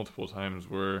like multiple times,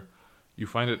 where you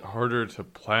find it harder to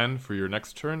plan for your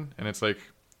next turn, and it's like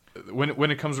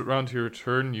when it comes around to your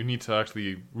turn, you need to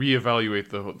actually reevaluate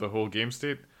the whole game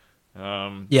state,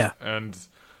 Yeah. And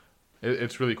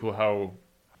it's really cool how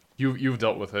you've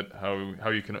dealt with it. How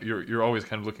you can you're always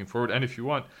kind of looking forward, and if you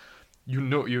want,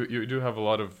 you do have a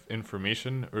lot of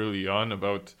information early on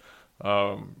about.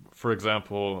 For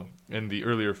example, in the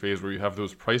earlier phase where you have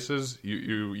those prices,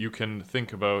 you can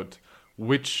think about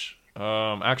which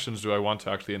actions do I want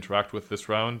to actually interact with this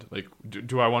round? Like,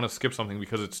 do I want to skip something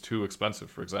because it's too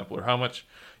expensive, for example, or how much,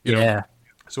 you know?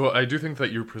 So I do think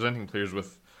that you're presenting players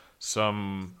with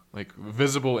some like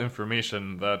visible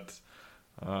information that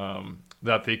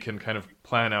that they can kind of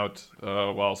plan out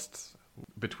whilst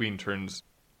between turns.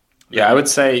 Yeah, I would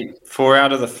say 4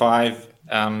 out of the 5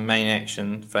 main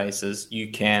action phases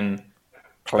you can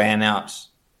plan out.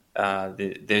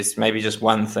 There's maybe just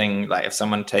one thing, like if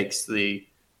someone takes the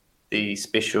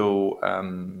special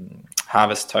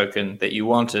harvest token that you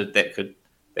wanted, that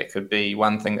could be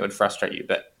one thing that would frustrate you.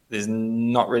 But there's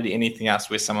not really anything else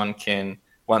where someone can,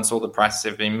 once all the prices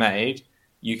have been made,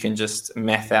 you can just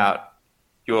math out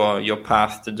your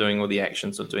path to doing all the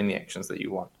actions or doing the actions that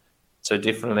you want. So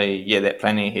definitely, yeah, that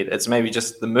planning ahead. It's maybe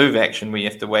just the move action where you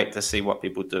have to wait to see what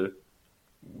people do.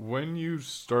 When you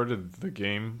started the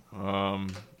game,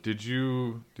 did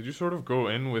you sort of go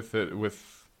in with it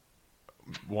with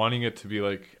wanting it to be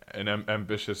like an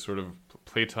ambitious sort of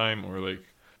playtime, or like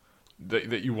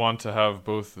that you want to have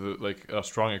both like a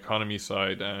strong economy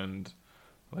side and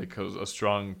like a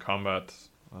strong combat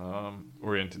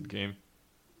oriented game?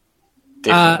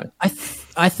 Definitely.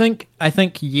 I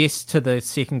think yes to the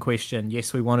second question.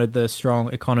 Yes, we wanted the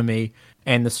strong economy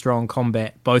and the strong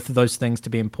combat, both of those things to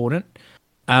be important.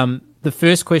 The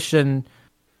first question,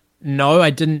 no, I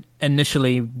didn't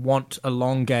initially want a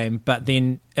long game, but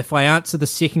then if I answer the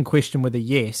second question with a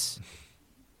yes,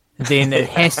 then it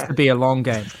has to be a long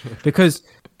game because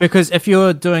if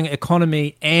you're doing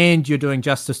economy and you're doing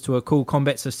justice to a cool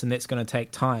combat system, that's going to take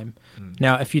time.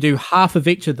 Now, if you do half of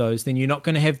each of those, then you're not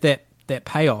going to have that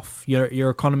payoff. Your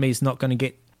economy is not going to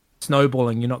get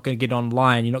snowballing. You're not going to get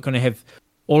online. You're not going to have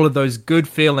all of those good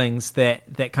feelings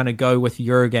that kind of go with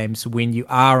Eurogames when you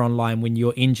are online, when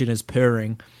your engine is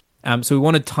purring. So we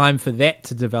wanted time for that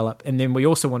to develop, and then we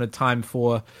also wanted time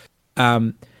for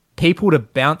people to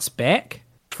bounce back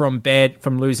from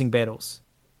losing battles.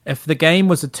 If the game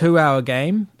was a 2-hour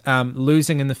game,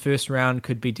 losing in the first round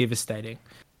could be devastating.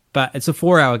 But it's a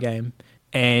 4-hour game,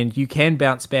 and you can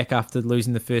bounce back after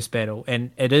losing the first battle,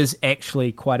 and it is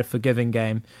actually quite a forgiving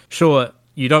game. Sure,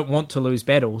 you don't want to lose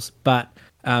battles, but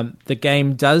the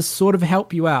game does sort of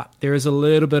help you out. There is a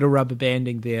little bit of rubber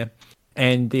banding there,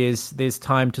 and there's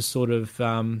time to sort of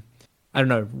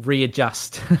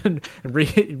readjust and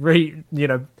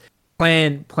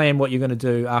plan what you're going to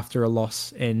do after a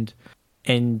loss, and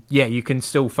yeah, you can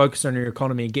still focus on your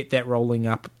economy and get that rolling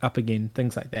up again,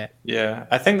 things like that. Yeah,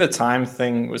 I think the time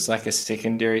thing was like a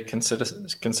secondary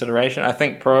consideration. I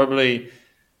think probably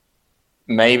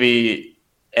maybe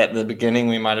at the beginning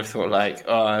we might have thought like,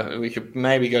 oh, we could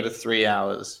maybe go to 3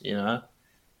 hours,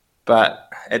 But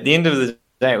at the end of the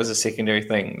day, it was a secondary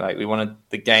thing. Like, we wanted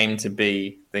the game to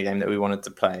be the game that we wanted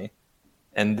to play.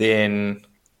 And then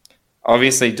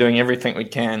obviously doing everything we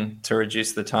can to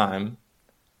reduce the time.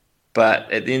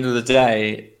 But at the end of the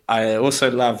day, I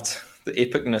also loved the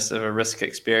epicness of a Risk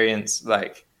experience,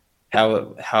 like how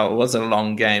it was a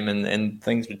long game and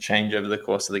things would change over the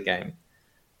course of the game.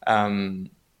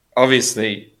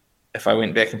 Obviously, if I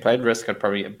went back and played Risk, I'd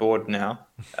probably get bored now.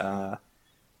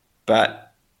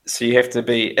 But so you have to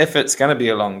be, if it's going to be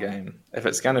a long game, if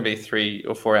it's going to be 3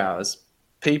 or 4 hours,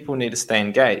 people need to stay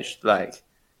engaged. Like,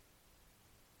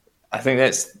 I think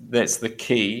that's the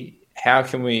key. How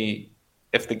can we,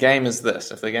 if the game is going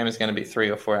to be 3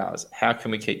 or 4 hours, how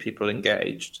can we keep people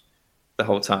engaged the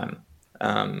whole time?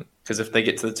 Because if they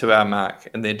get to the 2-hour mark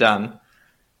and they're done,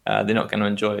 they're not going to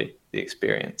enjoy the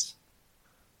experience.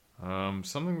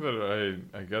 Something that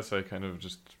I guess I kind of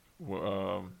just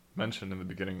mentioned in the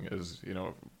beginning is,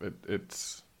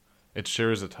 it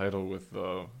shares a title with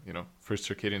First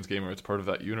Circadians Gamer. It's part of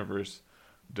that universe.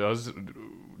 Do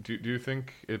you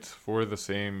think it's for the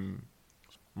same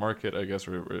market, I guess,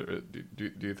 or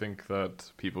do you think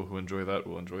that people who enjoy that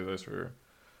will enjoy this? Or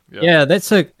yeah,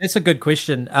 that's a good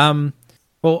question.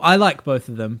 Well, I like both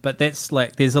of them, but that's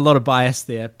like, there's a lot of bias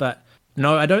there. But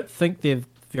no, I don't think they're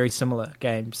very similar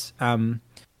games.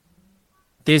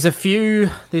 There's a few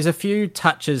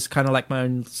touches, kind of like my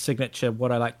own signature,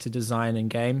 what I like to design in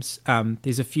games.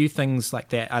 There's a few things like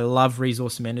that. I love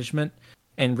resource management,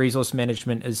 and resource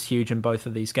management is huge in both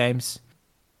of these games.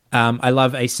 I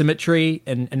love asymmetry.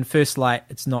 In First Light,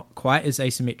 it's not quite as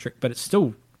asymmetric, but it's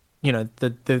still,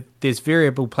 there's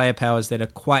variable player powers that are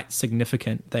quite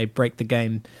significant. They break the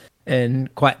game in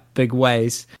quite big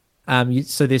ways.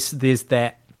 So there's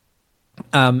that,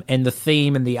 and the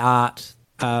theme and the art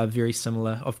are very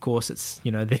similar. Of course, it's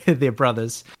they're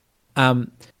brothers.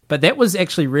 But that was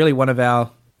actually really one of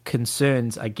our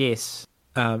concerns, I guess.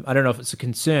 I don't know if it's a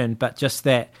concern, but just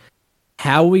that,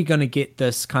 how are we going to get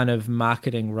this kind of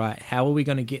marketing right? How are we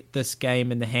going to get this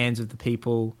game in the hands of the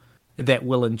people that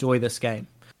will enjoy this game?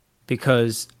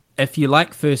 Because if you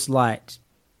like First Light,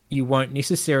 you won't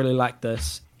necessarily like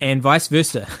this, and vice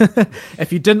versa.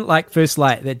 If you didn't like First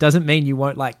Light, that doesn't mean you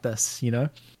won't like this,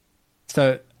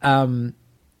 So,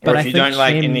 but if you don't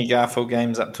like any Garphill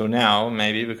games up till now,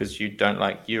 maybe because you don't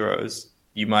like Euros,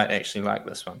 you might actually like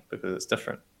this one because it's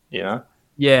different, Yeah.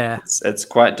 It's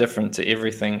quite different to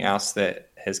everything else that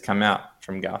has come out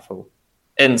from Garphill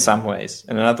in some ways.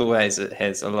 And in other ways, it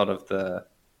has a lot of the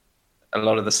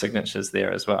signatures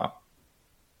there as well.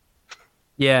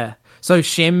 Yeah. So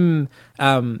Shem,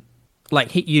 he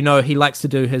likes to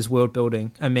do his world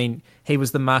building. I mean, he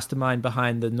was the mastermind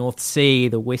behind the North Sea,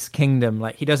 the West Kingdom.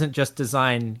 Like, he doesn't just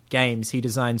design games; he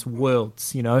designs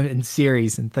worlds, and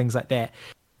series and things like that.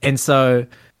 And so,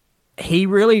 he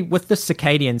really, with the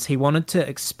Circadians, he wanted to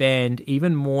expand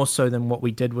even more so than what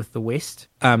we did with the West.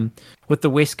 With the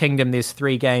West Kingdom, there's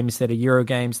 3 games that are Euro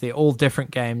games. They're all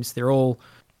different games. They're all,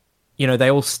 they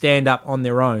all stand up on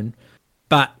their own,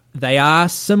 but they are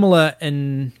similar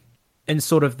in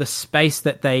sort of the space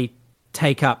that they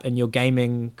take up in your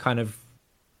gaming kind of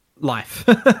life.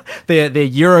 They're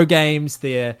Euro games.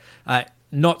 They're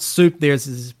not soup.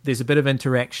 There's a bit of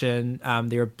interaction.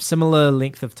 They're a similar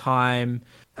length of time,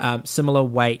 similar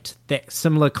weight, that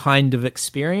similar kind of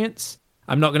experience.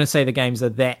 I'm not going to say the games are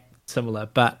that similar,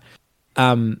 but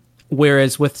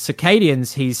whereas with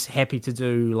Circadians, he's happy to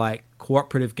do like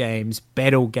cooperative games,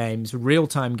 battle games,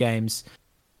 real-time games.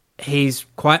 He's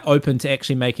quite open to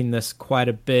actually making this quite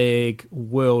a big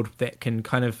world that can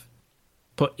kind of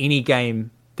put any game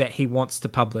that he wants to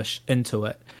publish into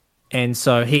it. And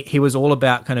so he was all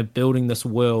about kind of building this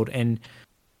world. And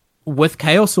with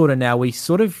Chaos Order now, we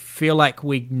sort of feel like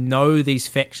we know these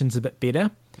factions a bit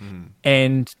better.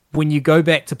 And when you go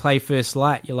back to play First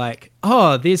Light, you're like,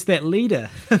 oh, there's that leader,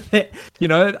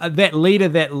 that leader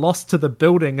that lost to the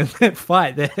building in that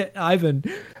fight, that Ivan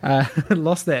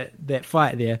lost that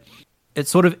fight there. It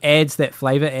sort of adds that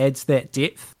flavor, adds that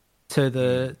depth to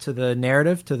the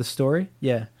narrative, to the story.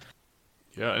 Yeah.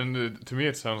 Yeah, and to me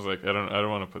it sounds like, I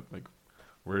don't want to put like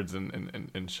words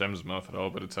in Shem's mouth at all,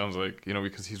 but it sounds like,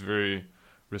 because he's very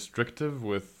restrictive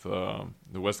with the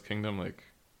West Kingdom, like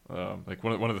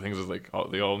one of the things is like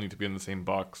they all need to be in the same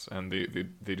box, and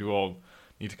they do all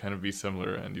need to kind of be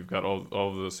similar, and you've got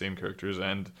all the same characters,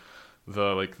 and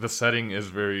the setting is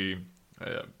very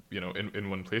in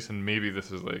one place, and maybe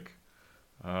this is like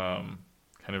kind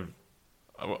of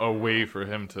a way for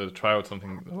him to try out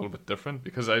something a little bit different,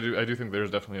 because I do think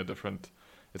there's definitely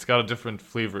it's got a different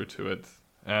flavor to it,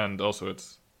 and also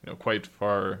it's quite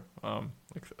far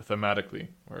like thematically,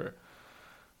 where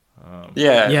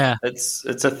it's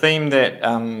a theme that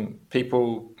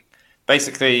people,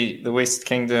 basically the West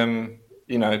Kingdom,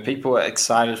 people are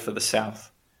excited for the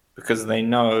South because they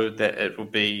know that it will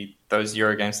be those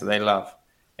Euro games that they love.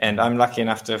 And I'm lucky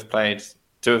enough to have played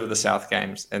 2 of the South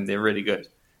games, and they're really good.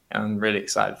 And I'm really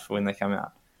excited for when they come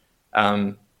out.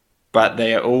 But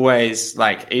they are always,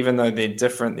 like, even though they're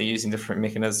different, they're using different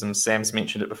mechanisms. Sam's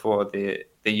mentioned it before. They're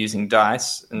using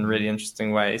dice in really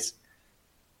interesting ways.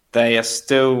 They are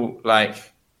still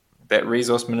like that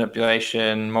resource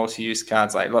manipulation, multi-use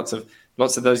cards, like lots of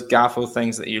those Garphill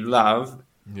things that you love,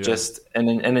 just in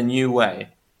a new way.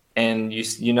 And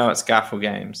it's Garphill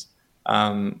games.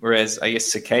 Whereas I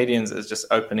guess Circadians is just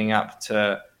opening up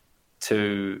to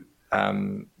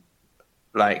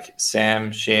like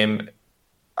Sam, Shem.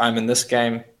 I'm in this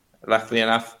game, luckily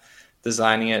enough,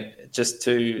 designing it just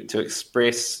to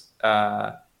express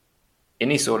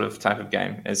any sort of type of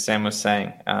game, as Sam was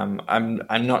saying.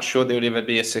 I'm not sure there would ever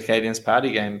be a Circadians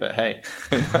party game, but hey,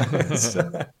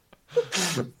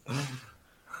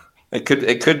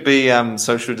 it could be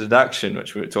social deduction,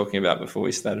 which we were talking about before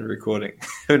we started recording.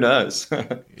 Who knows?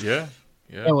 Yeah.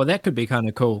 Well, that could be kind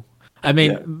of cool. I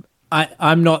mean,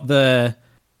 I'm not the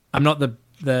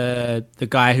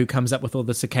guy who comes up with all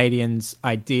the Circadians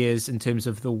ideas in terms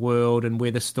of the world and where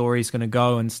the story's going to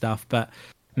go and stuff, but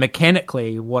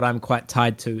mechanically, what I'm quite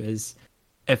tied to is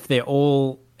if they're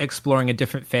all exploring a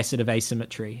different facet of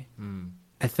asymmetry.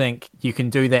 I think you can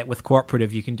do that with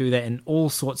cooperative. You can do that in all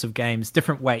sorts of games,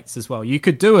 different weights as well. You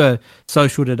could do a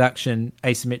social deduction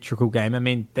asymmetrical game. I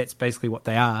mean, that's basically what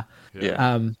they are.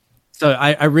 Yeah. So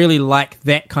I really like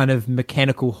that kind of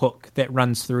mechanical hook that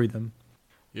runs through them.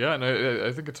 Yeah, and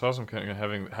I think it's awesome kind of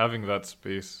having that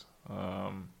space.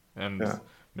 And and Yeah.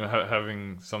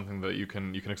 having something that you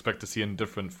can expect to see in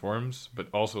different forms, but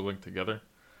also linked together.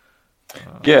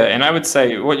 Yeah, and I would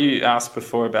say what you asked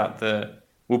before about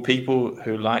will people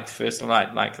who liked First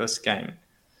Light like this game?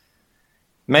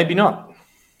 Maybe not.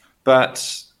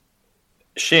 But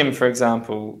Shem, for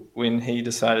example, when he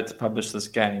decided to publish this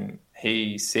game,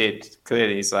 he said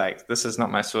clearly, he's like, this is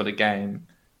not my sort of game.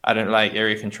 I don't like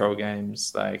area control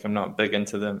games. Like, I'm not big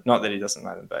into them. Not that he doesn't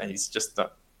like them, but he's just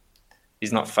not,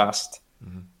 he's not fussed.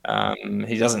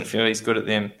 He doesn't feel he's good at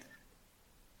them.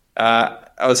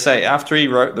 I would say after he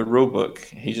wrote the rule book,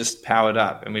 he just powered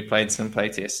up and we played some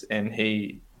playtests and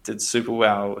he did super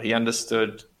well. He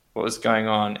understood what was going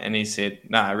on and he said,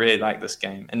 "Nah, I really like this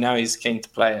game." And now he's keen to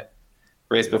play it.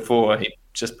 Whereas before, he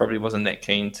just probably wasn't that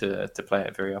keen to play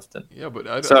it very often. Yeah,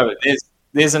 but so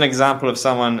there's an example of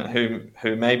someone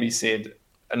who maybe said,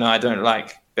 "No, I don't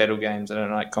like battle games. I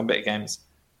don't like combat games,"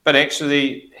 but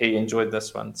actually he enjoyed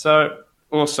this one. So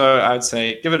also, I would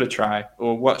say give it a try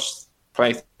or watch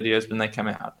play videos when they come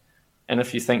out. And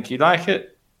if you think you like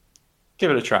it, give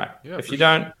it a try. Yeah, if you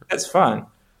don't, that's fine.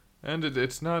 And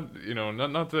it's not,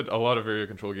 not that a lot of area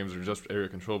control games are just area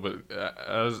control, but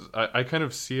as I kind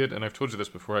of see it, and I've told you this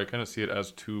before, I kind of see it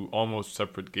as two almost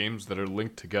separate games that are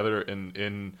linked together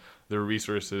in their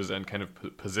resources and kind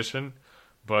of position.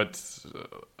 But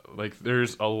like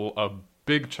there's a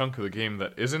big chunk of the game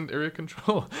that isn't area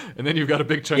control, and then you've got a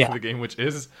big chunk of the game which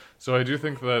is. So I do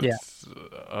think that,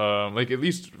 like at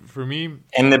least for me,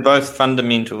 and they're both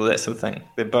fundamental. That's the thing;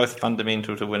 they're both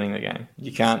fundamental to winning the game.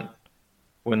 You can't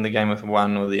win the game with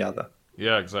one or the other.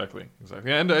 Yeah, exactly,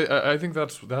 and I think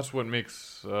that's what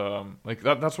makes like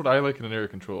that's what I like in an area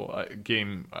control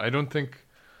game. I don't think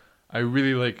I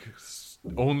really like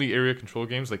only area control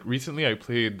games. Like recently, I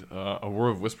played A War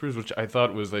of Whispers, which I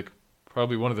thought was like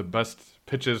probably one of the best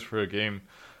pitches for a game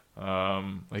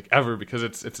like ever, because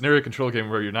it's an area control game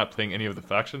where you're not playing any of the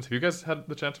factions. Have you guys had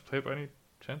the chance to play it by any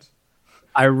chance?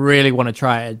 I really want to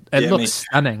try it. It looks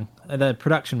stunning. The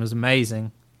production was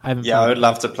amazing. I would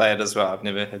love to play it as well. I've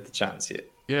never had the chance yet.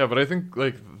 Yeah, but I think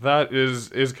like that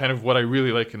is kind of what I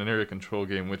really like in an area control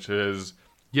game, which is,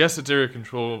 yes, it's area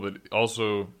control, but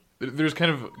also there's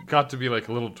kind of got to be like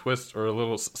a little twist or a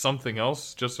little something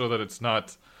else, just so that it's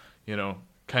not,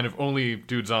 kind of only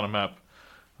dudes on a map.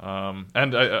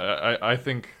 And I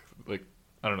think like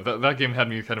I don't know, that game had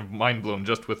me kind of mind blown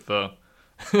just with the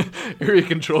area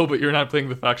control, but you're not playing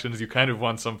the factions. You kind of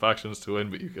want some factions to win,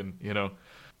 but you can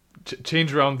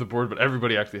change around the board, but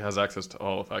everybody actually has access to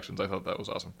all factions. I thought that was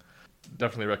awesome.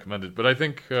 Definitely recommended. But I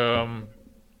think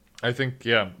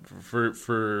yeah,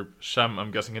 for Shem,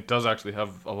 I'm guessing it does actually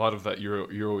have a lot of that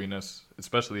Euro-iness,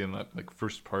 especially in that like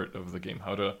first part of the game,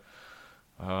 how to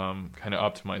kind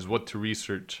of optimize, what to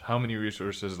research, how many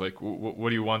resources, like what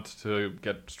do you want to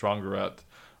get stronger at,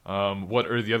 what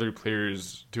are the other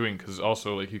players doing, because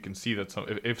also like you can see that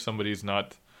if somebody's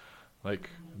not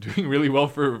like doing really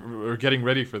well or getting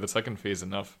ready for the second phase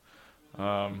enough,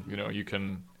 you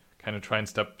can kind of try and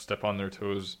step on their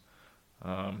toes.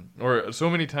 Or so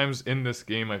many times in this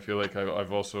game, I feel like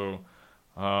I've also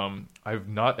I've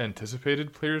not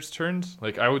anticipated players' turns.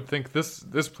 Like I would think this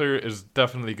player is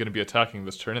definitely going to be attacking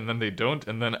this turn, and then they don't,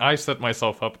 and then I set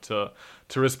myself up to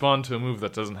respond to a move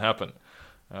that doesn't happen,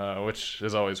 which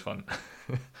is always fun.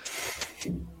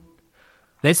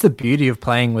 That's the beauty of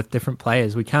playing with different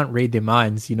players. We can't read their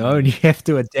minds, and you have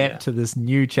to adapt to this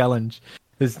new challenge.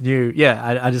 I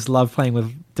just love playing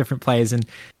with different players,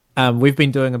 and we've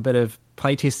been doing a bit of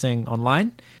playtesting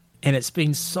online, and it's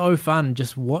been so fun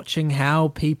just watching how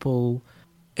people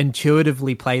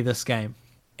intuitively play this game.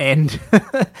 And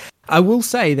I will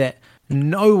say that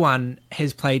no one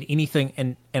has played anything,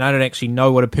 and I don't actually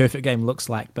know what a perfect game looks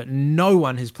like, but no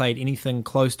one has played anything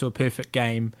close to a perfect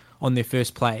game on their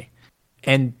first play.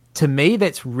 And to me,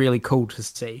 that's really cool to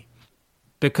see,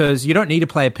 because you don't need to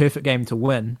play a perfect game to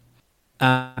win.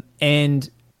 And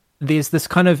there's this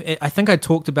kind of, I think I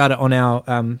talked about it on our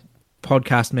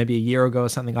podcast maybe a year ago or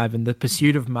something, Ivan. The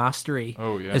pursuit of mastery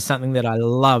is something that I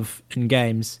love in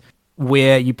games,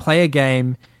 where you play a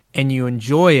game and you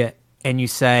enjoy it and you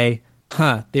say,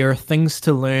 there are things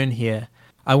to learn here.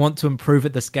 I want to improve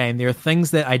at this game. There are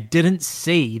things that I didn't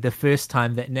see the first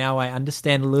time that now I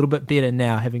understand a little bit better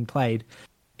now, having played.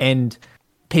 And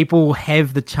people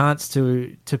have the chance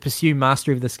to pursue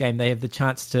mastery of this game. They have the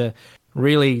chance to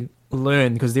really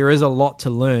learn, because there is a lot to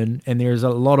learn, and there is a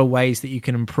lot of ways that you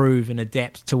can improve and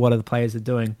adapt to what other players are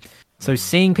doing. So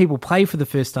seeing people play for the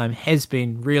first time has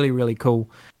been really, really cool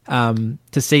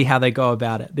to see how they go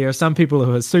about it. There are some people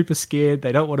who are super scared.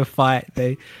 They don't want to fight.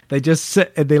 They just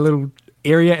sit in their little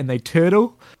area and they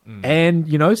turtle. And,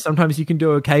 sometimes you can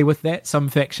do okay with that. Some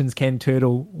factions can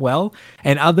turtle well,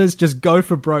 and others just go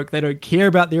for broke. They don't care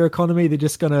about their economy. They're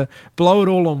just going to blow it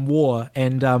all on war.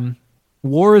 And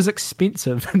war is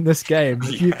expensive in this game.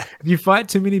 If you fight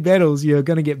too many battles, you're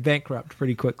going to get bankrupt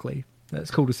pretty quickly.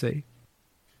 That's cool to see.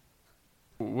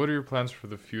 What are your plans for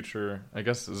the future? I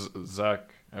guess,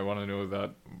 Zach, I want to know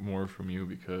that more from you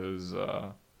because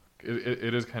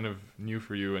it is kind of new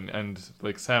for you. And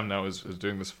like Sam now is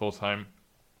doing this full time.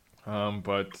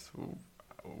 But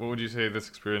what would you say this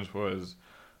experience was?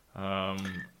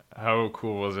 How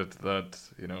cool was it that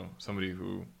somebody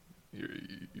who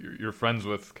you're friends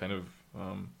with kind of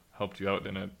helped you out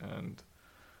in it, and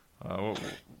how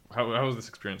was this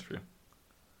experience for you?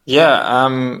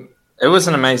 Yeah, it was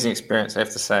an amazing experience, I have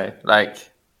to say. Like,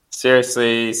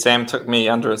 seriously, Sam took me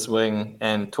under his wing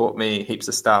and taught me heaps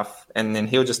of stuff, and then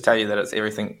he'll just tell you that it's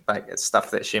everything, like it's stuff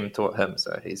that Shem taught him,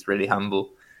 so he's really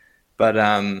humble. But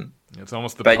it's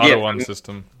almost the Padawan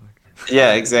system.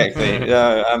 Yeah, exactly.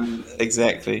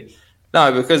 Exactly.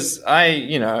 No, because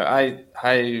I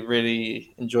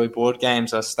really enjoy board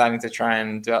games. I was starting to try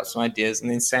and develop some ideas,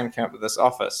 and then Sam came up with this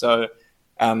offer. So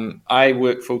I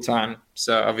work full time,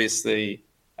 so obviously,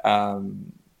 I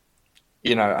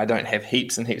don't have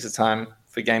heaps and heaps of time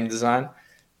for game design,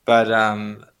 but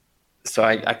so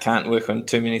I can't work on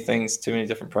too many things, too many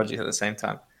different projects at the same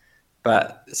time.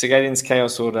 But Circadian's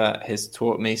Chaos Order has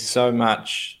taught me so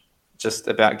much just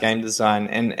about game design.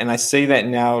 And I see that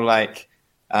now, like,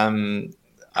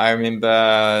 I remember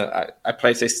I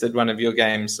play-tested one of your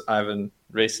games, Ivan,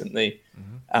 recently.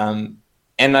 Mm-hmm.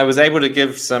 And I was able to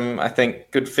give some, I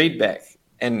think, good feedback.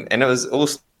 And it was all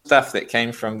stuff that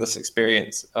came from this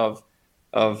experience of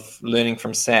learning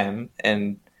from Sam.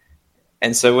 And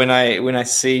so when I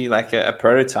see, like, a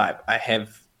prototype, I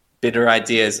have better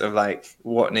ideas of like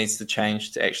what needs to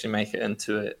change to actually make it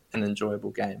into an enjoyable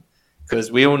game,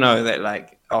 because we all know that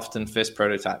like often first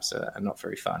prototypes are not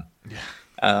very fun.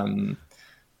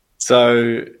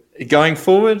 So going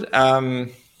forward,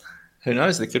 who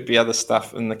knows, there could be other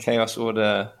stuff in the Chaos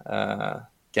Order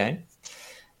game,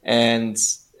 and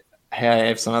I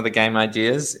have some other game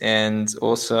ideas, and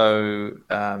also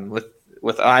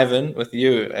with Ivan, with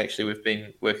you actually, we've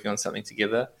been working on something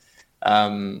together.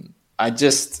 I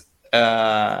just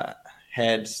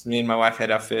me and my wife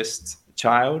had our first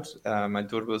child. My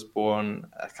daughter was born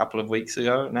a couple of weeks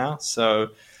ago now, so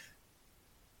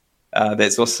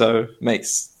that's also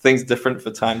makes things different for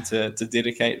time to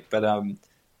dedicate.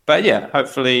 But yeah,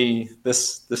 hopefully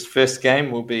this first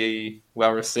game will be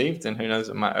well received, and who knows,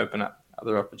 it might open up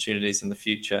other opportunities in the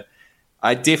future.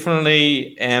 I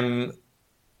definitely am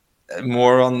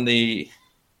more on the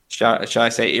shall I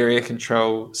say area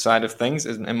control side of things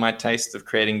in my taste of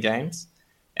creating games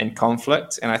and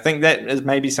conflict. And I think that is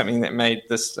maybe something that made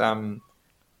this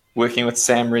working with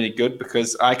Sam really good,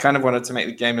 because I kind of wanted to make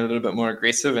the game a little bit more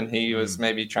aggressive, and he was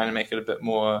maybe trying to make it a bit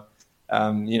more,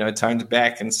 toned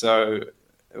back. And so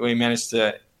we managed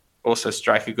to also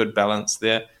strike a good balance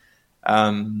there.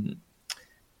 And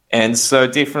so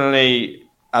definitely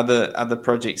other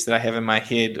projects that I have in my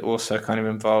head also kind of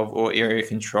involve or area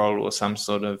control or some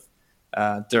sort of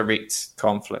direct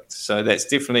conflict. So that's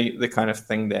definitely the kind of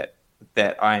thing that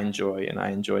I enjoy, and I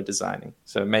enjoy designing.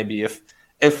 So maybe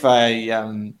if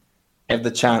I have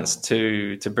the chance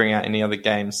to bring out any other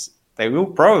games, they will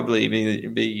probably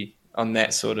be on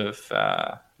that sort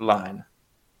of line,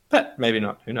 but maybe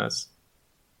not. Who knows?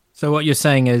 So what you're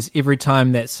saying is every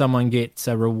time that someone gets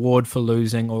a reward for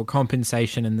losing or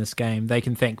compensation in this game, they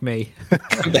can thank me.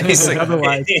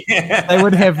 Otherwise, they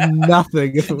would have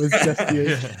nothing if it was just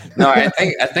you. No, I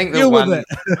think the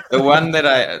one that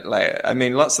I like. I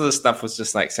mean, lots of the stuff was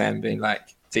just like Sam being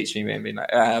like, "Teach me," and being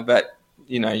like, "But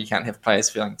you can't have players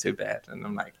feeling too bad." And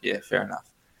I'm like, "Yeah, fair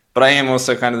enough." But I am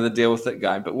also kind of the deal with it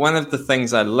guy. But one of the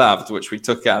things I loved, which we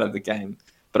took out of the game,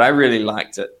 but I really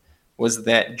liked it, was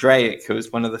that Draic, who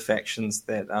is one of the factions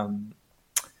that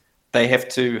they have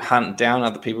to hunt down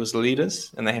other people's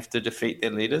leaders, and they have to defeat their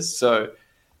leaders. So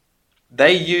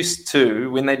they used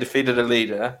to, when they defeated a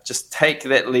leader, just take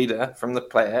that leader from the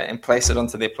player and place it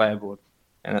onto their player board.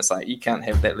 And it's like, you can't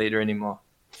have that leader anymore.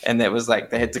 And that was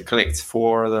like, they had to collect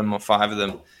 4 of them or 5 of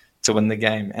them to win the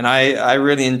game. And I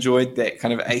really enjoyed that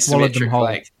kind of asymmetric,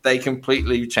 like they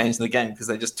completely changed the game because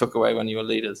they just took away one of your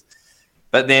leaders.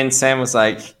 But then Sam was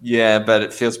like, yeah, but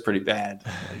it feels pretty bad.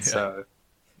 And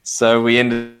so we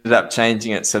ended up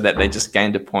changing it so that they just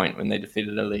gained a point when they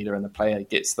defeated a leader, and the player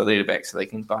gets the leader back so they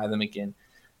can buy them again.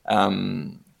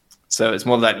 So it's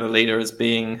more like the leader is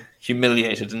being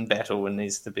humiliated in battle and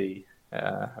needs to be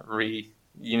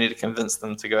you need to convince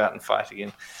them to go out and fight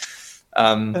again.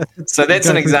 So that's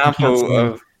Go an through some example counselling.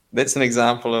 of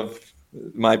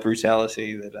my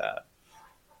brutality.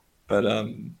 But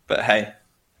hey,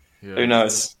 who Yeah.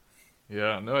 knows?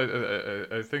 Yeah. No,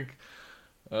 I think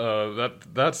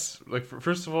that's like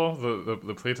first of all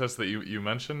the playtest that you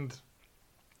mentioned.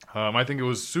 I think it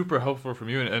was super helpful from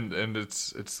you, and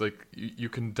it's like you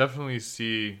can definitely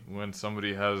see when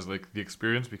somebody has like the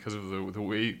experience because of the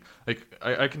way like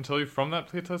I can tell you from that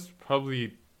playtest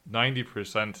probably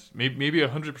 90%, maybe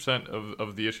 100%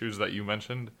 of the issues that you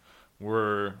mentioned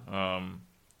were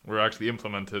were actually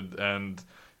implemented,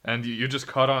 and you just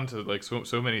caught on to like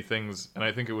so many things, and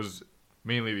I think it was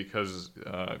mainly because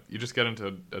you just get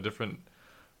into a different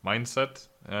mindset,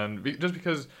 and just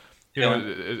because you know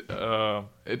Yeah,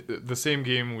 the same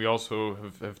game we also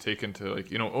have taken to like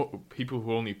people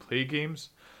who only play games,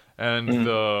 and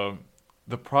mm.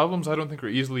 the problems I don't think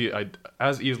are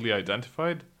as easily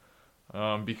identified,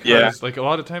 Yeah, because like a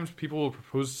lot of times people will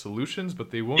propose solutions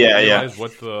but they won't yeah. realize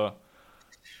what the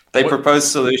They what propose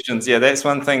solutions. Yeah, that's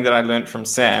one thing that I learned from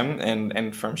Sam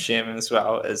and from Shem as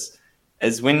well is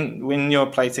when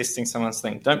you're playtesting someone's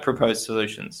thing, don't propose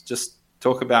solutions. Just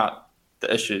talk about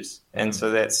the issues. And Mhm.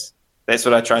 so that's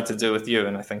what I tried to do with you,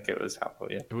 and I think it was helpful.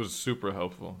 Yeah. It was super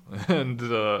helpful, and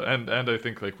I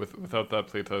think like without that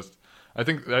playtest, I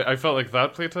think I felt like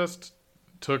that playtest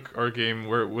took our game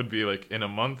where it would be like in a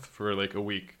month for like a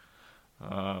week.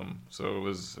 So it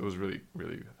was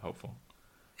really helpful.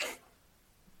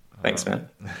 Thanks, man.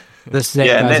 This Zach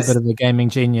Yeah, and guy's a that's bit of a gaming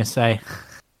genius, eh?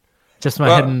 Just my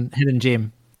well, hidden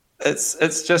gem.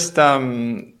 it's just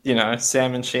Sam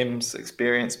and Shem's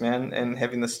experience, man, and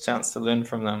having this chance to learn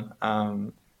from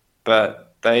them.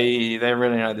 But they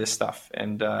really know their stuff,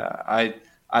 and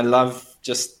I love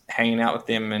just hanging out with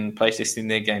them and playtesting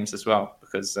their games as well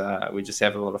because we just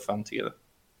have a lot of fun together.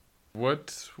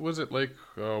 What was it like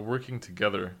working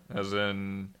together? As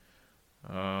in,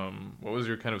 what was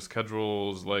your kind of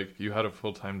schedules like? You had a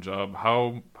full-time job.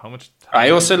 How much time I did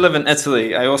you also spend? live in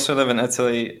Italy. I also live in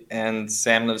Italy, and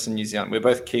Sam lives in New Zealand. We're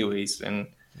both Kiwis,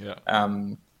 Yeah,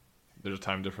 um, there's a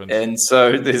time difference. and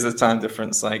so there's a time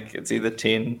difference. Like it's either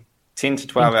 10 to 10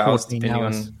 12 to hours, 14 depending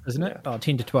hours, on isn't it? yeah, Oh,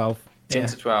 10 to 12. 10 Yeah.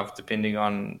 to 12, depending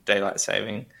on daylight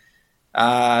saving.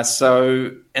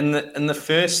 So in the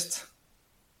first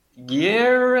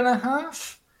year and a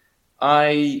half,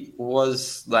 I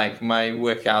was like my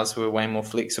work hours were way more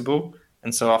flexible,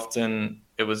 and so often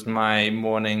it was my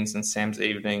mornings and Sam's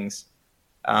evenings.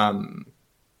 Um,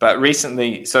 but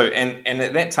recently, and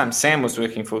at that time Sam was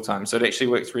working full time, so it actually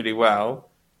worked really well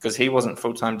because he wasn't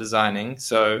full time designing.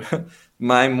 So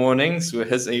my mornings were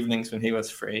his evenings when he was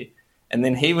free, and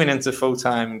then he went into full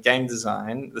time game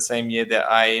design the same year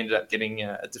that I ended up getting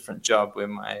a different job where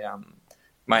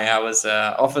my hours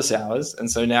are office hours, and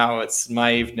so now it's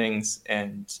my evenings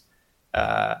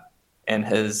uh, and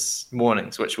his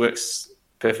mornings, which works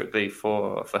perfectly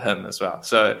for him as well.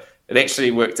 So it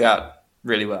actually worked out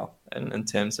really well in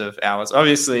terms of hours.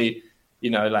 Obviously,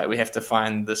 like we have to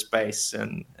find the space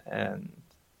and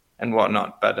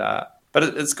whatnot, but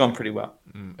it's gone pretty well.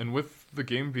 And with the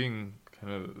game being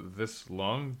kind of this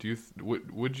long, do you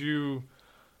would you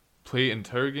play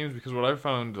entire games? Because what I've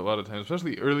found a lot of times,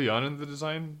 especially early on in the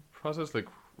design process, like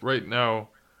right now,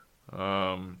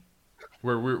 um,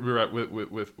 where we're at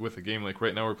with a game, like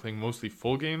right now we're playing mostly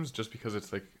full games just because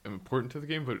it's like important to the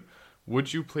game. But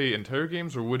would you play entire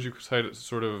games, or would you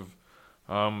sort of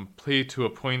play to a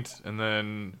point and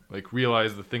then like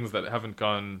realize the things that haven't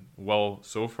gone well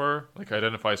so far, like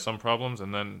identify some problems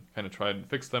and then kind of try and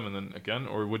fix them and then again,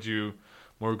 or would you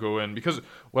more go in? Because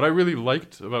what I really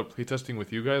liked about playtesting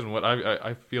with you guys and what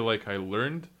I feel like I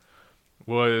learned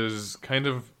was kind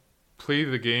of play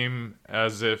the game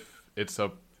as if it's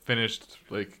a finished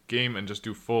like game and just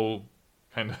do full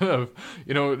kind of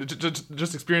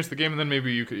just experience the game and then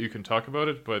maybe you can talk about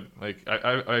it, but like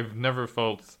I've never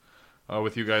felt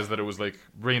with you guys that it was like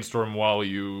brainstorm while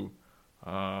you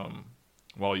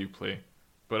play.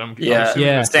 But I'm Yeah, assuming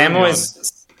Yeah. like early on Sam it's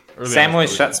always probably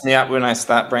shuts me up when I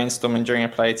start brainstorming during a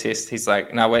play test. He's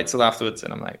like, "No, wait till afterwards,"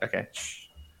 and I'm like, "Okay."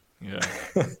 yeah.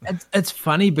 It's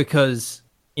funny because,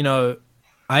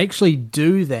 I actually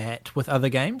do that with other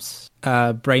games,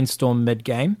 brainstorm mid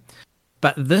game.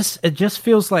 But this, it just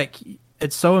feels like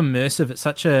it's so immersive. It's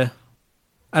such a,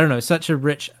 I don't know, such a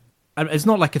rich. It's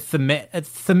not like a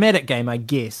thematic game, I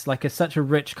guess. Like it's such a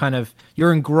rich kind of.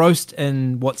 You're engrossed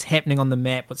in what's happening on the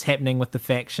map, what's happening with the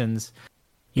factions.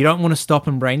 You don't want to stop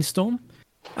and brainstorm.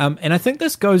 And I think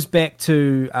this goes back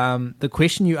to the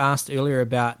question you asked earlier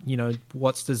about,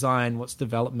 what's design, what's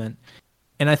development.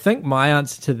 And I think my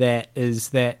answer to that is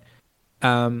that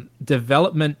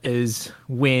development is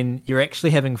when you're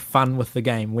actually having fun with the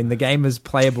game, when the game is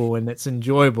playable and it's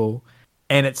enjoyable,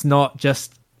 and it's not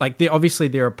just like obviously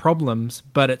there are problems,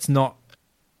 but it's not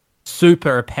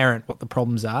super apparent what the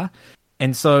problems are.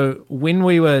 And so when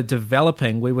we were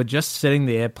developing, we were just sitting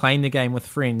there playing the game with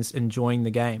friends, enjoying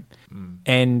the game.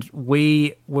 And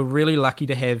we were really lucky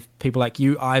to have people like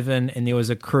you, Ivan, and there was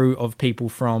a crew of people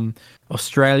from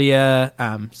Australia,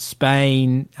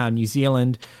 Spain, New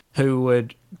Zealand, who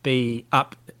would be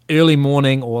up early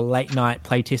morning or late night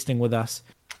playtesting with us.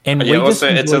 And we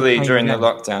also just Italy during the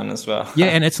lockdown as well. Yeah,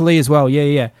 and Italy as well.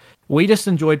 Yeah. We just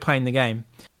enjoyed playing the game.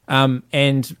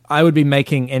 And I would be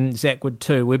making, and Zach would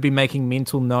too, we'd be making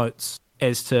mental notes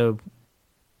as to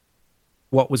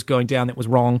what was going down that was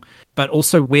wrong, but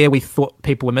also where we thought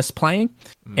people were misplaying.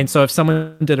 And so if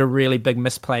someone did a really big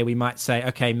misplay, we might say,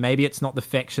 okay, maybe it's not the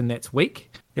faction that's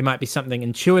weak. There might be something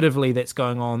intuitively that's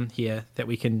going on here that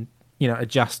we can,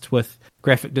 adjust with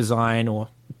graphic design or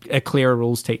a clearer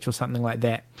rules teach or something like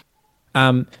that.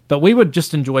 But we would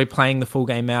just enjoy playing the full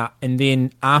game out, and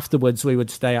then afterwards we would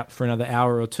stay up for another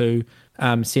hour or two,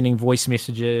 sending voice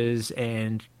messages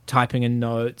and typing in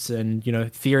notes and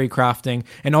theory crafting.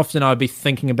 And often I would be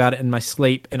thinking about it in my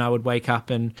sleep, and I would wake up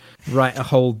and write a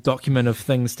whole document of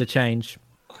things to change.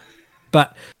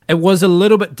 But it was a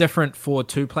little bit different for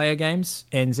 2-player games,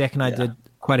 and Zach and I did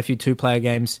quite a few 2-player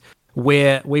games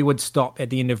where we would stop at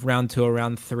the end of round 2 or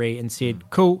round 3 and said,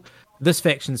 cool, this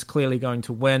faction's clearly going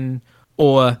to win.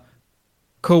 Or,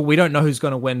 cool, we don't know who's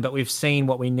going to win, but we've seen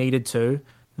what we needed to.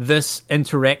 This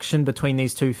interaction between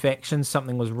these two factions,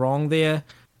 something was wrong there.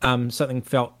 Something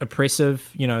felt oppressive,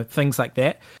 things like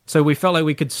that. So we felt like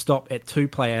we could stop at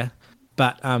 2-player,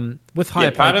 but with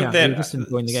higher play count, we were just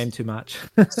enjoying the game too much.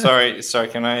 sorry,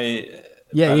 can I?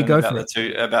 Yeah, you go for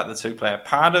it. About the 2-player.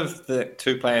 Part of the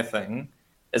 2-player thing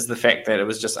is the fact that it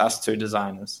was just us 2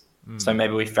 designers. So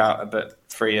maybe we felt a bit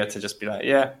freer to just be like,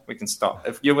 yeah, we can stop.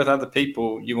 If you're with other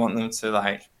people, you want them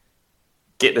to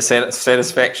get the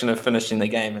satisfaction of finishing the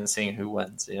game and seeing who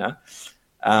wins,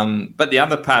 But the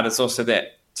other part is also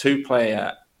that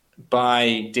 2-player,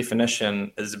 by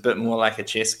definition, is a bit more like a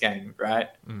chess game, right?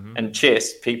 And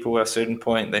chess, people at a certain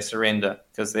point, they surrender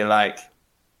because they're like,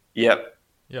 yep.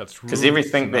 Yeah, it's because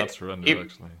everything that surrender,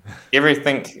 actually.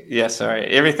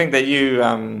 everything that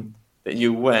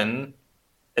you win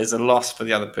is a loss for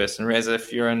the other person. Whereas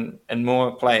if you're in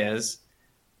more players,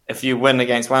 if you win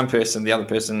against one person, the other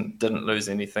person didn't lose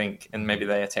anything, and maybe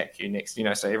they attack you next.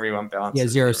 So everyone balances. Yeah,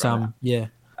 zero sum. Yeah.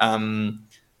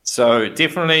 So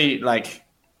definitely,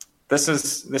 this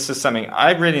is something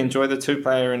I really enjoy, the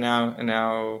 2-player in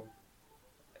our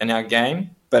game,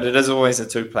 but it is always a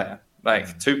 2-player.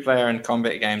 2-player in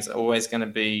combat games are always going to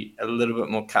be a little bit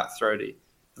more cutthroaty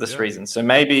for this reason. So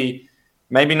maybe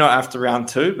not after round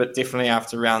 2, but definitely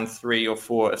after round 3 or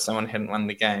 4, if someone hadn't won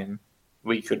the game,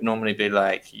 we could normally be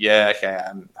like, yeah, okay,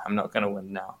 I'm not going to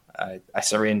win now. I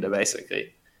surrender,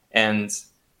 basically.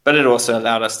 But it also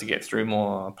allowed us to get through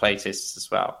more playtests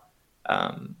as well.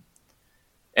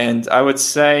 And I would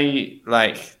say,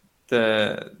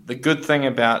 the good thing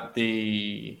about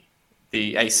the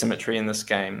asymmetry in this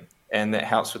game, and that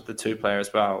helps with the 2-player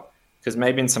as well, because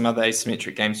maybe in some other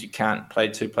asymmetric games you can't play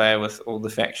 2-player with all the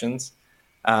factions.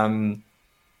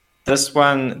 This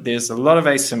one, there's a lot of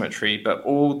asymmetry, but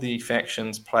all the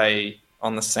factions play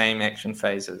on the same action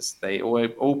phases. They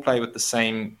all play with the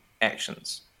same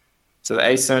actions. So the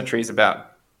asymmetry is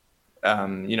about,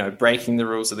 breaking the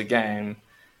rules of the game,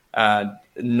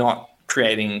 not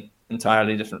creating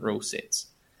entirely different rule sets.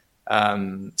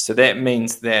 So that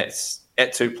means that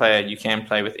at 2-player, you can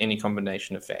play with any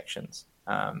combination of factions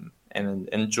and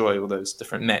enjoy all those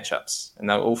different matchups, and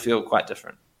they'll all feel quite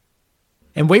different.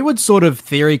 And we would sort of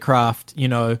theory craft,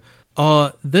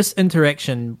 this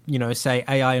interaction, say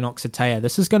AI and Oxytea,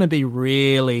 this is going to be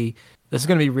really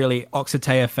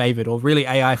Oxytea favored or really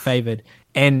AI favored.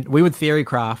 And we would theory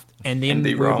craft, and then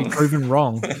we would be proven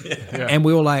wrong. Yeah. And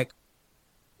we were like,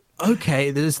 okay,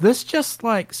 is this just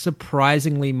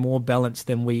surprisingly more balanced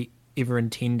than we ever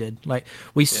intended?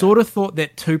 We sort of thought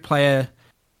that 2-player,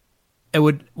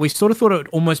 we sort of thought it would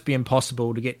almost be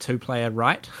impossible to get 2-player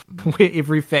right, where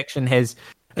every faction has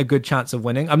a good chance of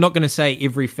winning. I'm not going to say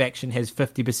every faction has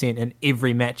 50% in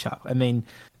every matchup. I mean,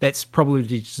 that's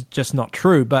probably just not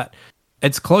true, but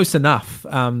it's close enough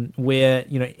where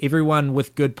everyone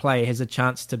with good play has a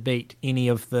chance to beat any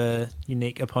of the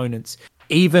unique opponents,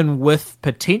 even with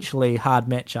potentially hard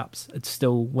matchups. It's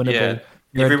still winnable. Yeah.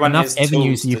 There Everyone are has enough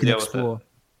avenues tools you to can deal with explore. it.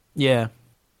 Yeah.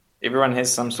 Everyone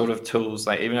has some sort of tools,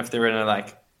 even if they're in a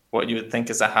what you would think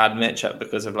is a hard matchup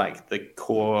because of the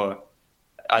core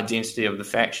identity of the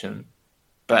faction.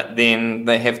 but then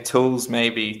they have tools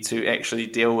maybe to actually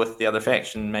deal with the other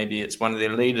faction. Maybe it's one of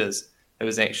their leaders who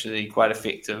is actually quite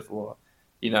effective, or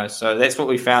so that's what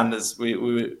we found is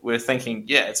we're thinking,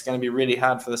 yeah, it's going to be really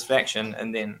hard for this faction,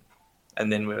 and then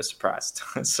we were surprised.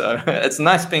 So it's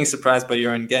nice being surprised by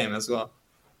your own game as well.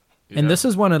 Yeah. And this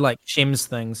is one of like Shem's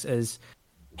things is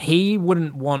he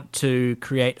wouldn't want to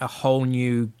create a whole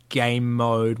new game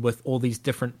mode with all these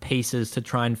different pieces to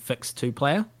try and fix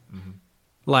 2-player. Mm-hmm.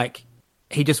 Like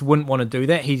he just wouldn't want to do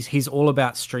that. He's all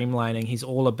about streamlining. He's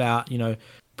all about,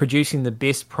 producing the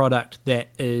best product that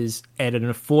is at an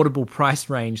affordable price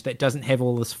range that doesn't have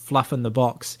all this fluff in the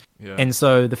box. Yeah. And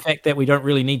so the fact that we don't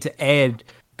really need to add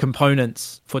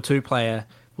components for 2-player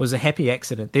was a happy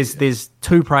accident. There's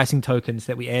 2 pricing tokens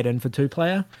that we add in for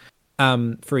 2-player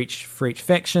for each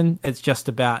faction. It's just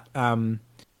about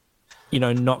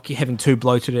not having too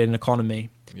bloated an economy.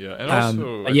 Yeah, and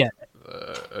also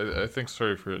I think,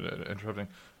 sorry for interrupting.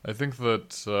 I think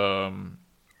that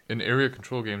in area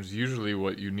control games, usually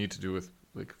what you need to do with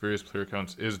like various player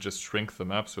counts is just shrink the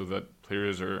map so that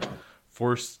players are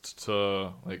forced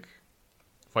to like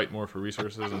fight more for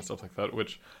resources and stuff like that.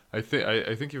 Which I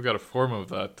think you've got a form of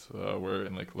that where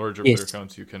in like larger player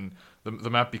counts you can the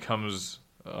map becomes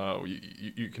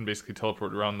you can basically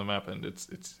teleport around the map and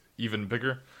it's even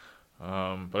bigger.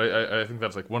 But I think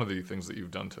that's like one of the things that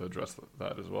you've done to address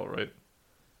that as well, right?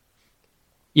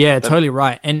 Yeah, totally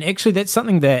right. And actually, that's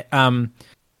something that,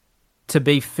 to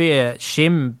be fair,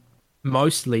 Shem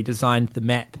mostly designed the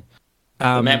map.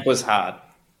 The map was hard.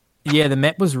 Yeah, the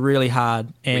map was really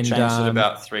hard. And we changed it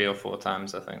about 3 or 4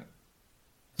 times, I think.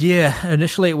 Yeah,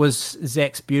 initially it was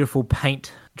Zach's beautiful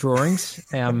paint drawings.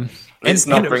 Let's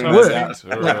not bring those out.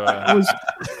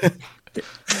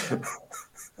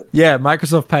 Yeah,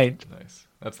 Microsoft Paint. Nice.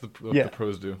 That's what the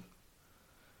pros do.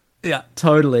 Yeah,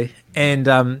 totally. And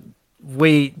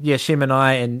Shem and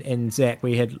I and Zach,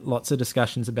 we had lots of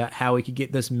discussions about how we could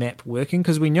get this map working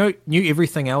because we knew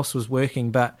everything else was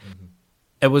working, but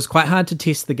it was quite hard to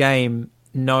test the game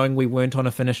knowing we weren't on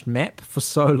a finished map for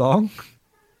so long.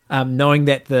 Knowing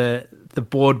that the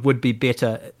board would be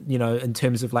better, in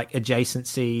terms of like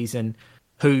adjacencies and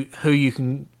who you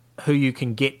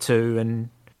can get to and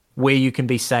where you can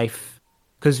be safe,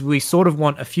 because we sort of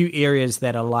want a few areas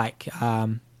that are like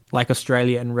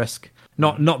Australia and Risk,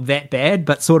 not that bad,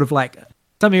 but sort of like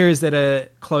some areas that are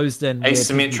closed in,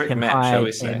 asymmetric map, shall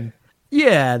we say?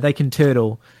 Yeah, they can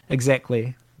turtle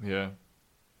exactly. Yeah.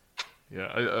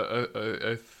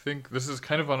 I think this is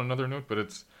kind of on another note, but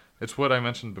it's what I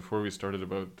mentioned before we started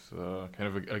about kind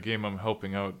of a game I'm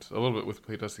helping out a little bit with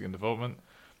playtesting and development,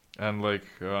 and like.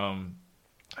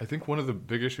 I think one of the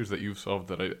big issues that you've solved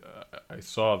that I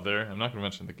saw there, I'm not going to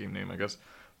mention the game name, I guess,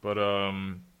 but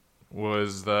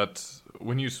was that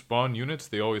when you spawn units,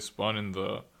 they always spawn in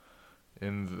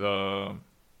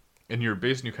your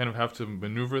base, and you kind of have to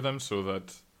maneuver them so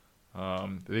that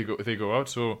they go out.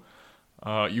 So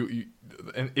you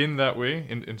in that way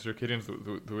in Circadians,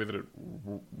 the way that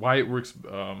why it works,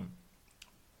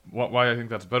 why I think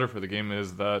that's better for the game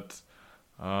is that.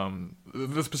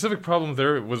 The specific problem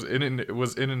there was in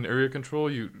an area control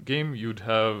game.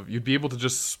 You'd be able to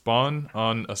just spawn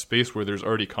on a space where there's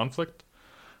already conflict.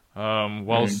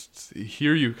 Whilst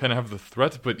here you kind of have the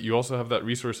threat, but you also have that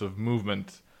resource of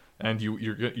movement, and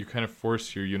you kind of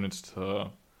force your units to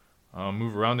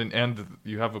move around, and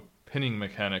you have a pinning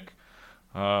mechanic,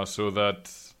 so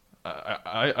that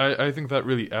I think that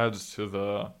really adds to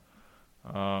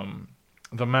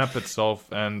the map itself,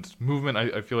 and movement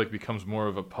I feel like becomes more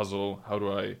of a puzzle. How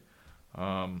do I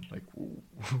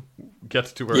get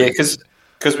to where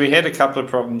because we had a couple of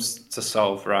problems to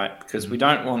solve, right? Because we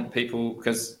don't want people,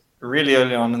 because really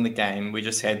early on in the game we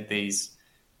just had these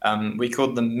we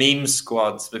called them meme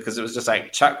squads, because it was just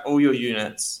like chuck all your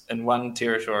units in one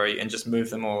territory and just move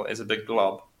them all as a big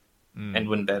blob and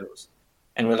win battles.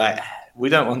 And we're like, we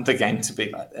don't want the game to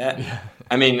be like that. Yeah.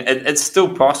 I mean, it's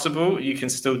still possible. You can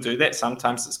still do that.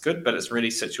 Sometimes it's good, but it's really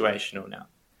situational now.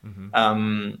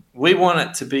 Mm-hmm. We want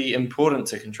it to be important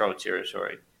to control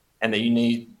territory, and that you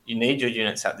need your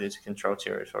units out there to control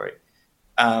territory.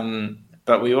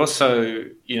 But we also,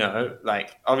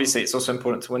 obviously it's also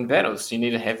important to win battles. So you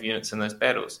need to have units in those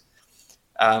battles.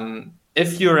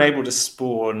 If you're able to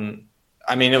spawn,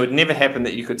 I mean, it would never happen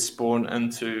that you could spawn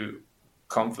into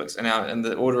conflicts in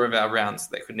the order of our rounds.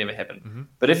 That could never happen. Mm-hmm.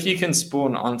 But if you can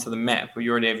spawn onto the map where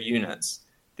you already have units,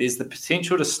 there's the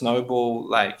potential to snowball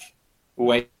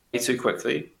way too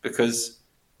quickly, because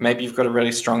maybe you've got a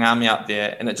really strong army out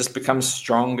there and it just becomes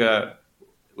stronger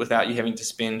without you having to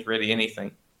spend really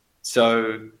anything.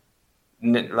 So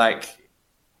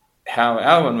how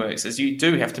our one works is you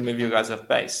do have to move your guys off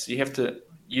base. You have to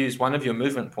use one of your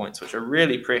movement points, which are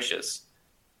really precious,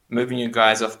 moving your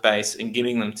guys off base and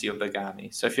getting them to your big army.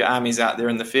 So if your army's out there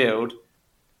in the field,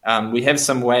 we have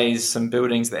some ways, some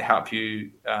buildings that help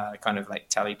you kind of like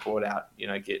teleport out,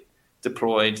 get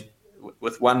deployed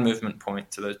with one movement point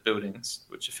to those buildings,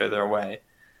 which are further away.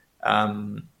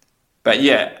 But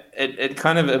yeah, it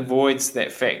kind of avoids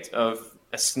that fact of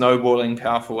a snowballing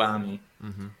powerful army.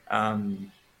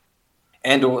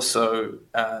 And also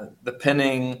the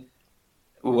pinning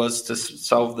was to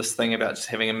solve this thing about just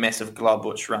having a massive glob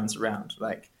which runs around.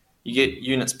 Like, you get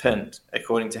units pinned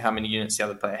according to how many units the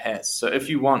other player has. So if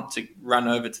you want to run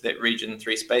over to that region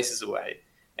 3 spaces away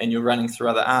and you're running through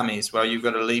other armies, well, you've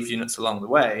got to leave units along the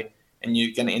way, and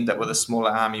you're going to end up with a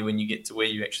smaller army when you get to where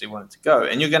you actually want it to go.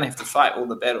 And you're going to have to fight all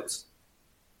the battles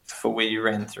for where you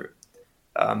ran through.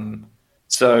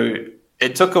 So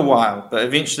it took a while, but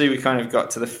eventually we kind of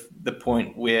got to the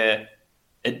point where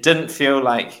it didn't feel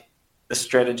like the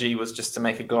strategy was just to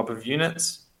make a glob of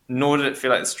units, nor did it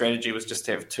feel like the strategy was just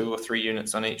to have 2 or 3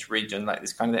 units on each region. Like,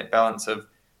 there's kind of that balance of,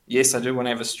 yes, I do want to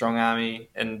have a strong army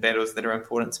in battles that are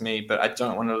important to me, but I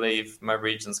don't want to leave my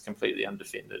regions completely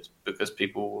undefended because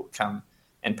people will come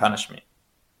and punish me.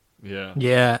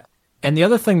 Yeah. And the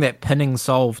other thing that pinning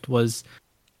solved was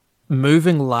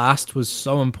moving last was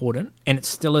so important, and it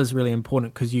still is really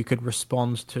important because you could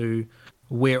respond to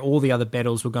where all the other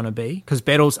battles were going to be, because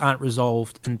battles aren't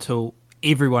resolved until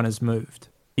everyone has moved.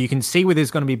 You can see where there's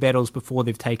going to be battles before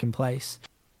they've taken place.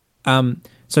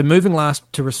 So moving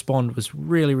last to respond was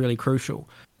really, really crucial.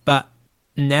 But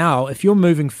now, if you're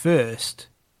moving first,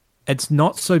 it's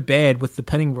not so bad with the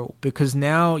pinning rule, because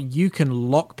now you can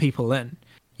lock people in.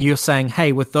 You're saying,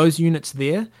 hey, with those units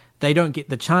there, they don't get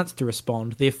the chance to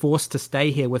respond. They're forced to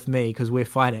stay here with me because we're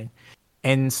fighting.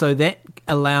 And so that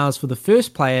allows for the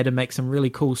first player to make some really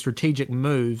cool strategic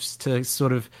moves to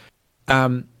sort of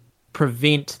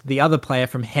prevent the other player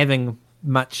from having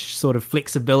much sort of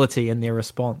flexibility in their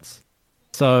response.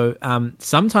 So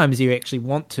sometimes you actually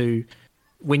want to,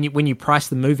 when you price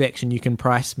the move action, you can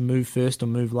price move first or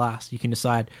move last. You can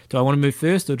decide, do I want to move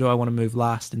first or do I want to move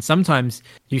last? And sometimes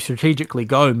you strategically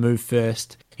go move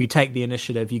first. You take the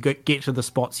initiative. You get to the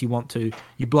spots you want to.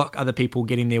 You block other people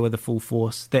getting there with a full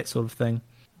force, that sort of thing.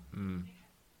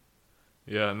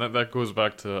 Yeah, and that goes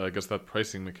back to, I guess, that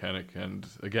pricing mechanic. And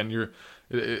again,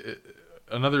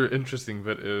 another interesting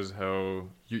bit is how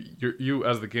you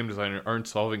as the game designer aren't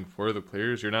solving for the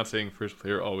players. You're not saying first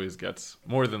player always gets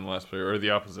more than the last player, or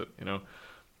the opposite.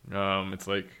 It's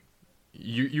like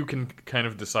you can kind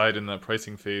of decide in that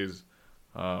pricing phase.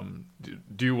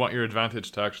 Do you want your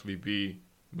advantage to actually be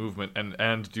movement,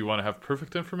 and do you want to have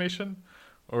perfect information,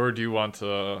 or do you want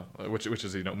to which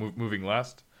is moving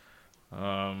last,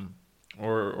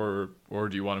 or do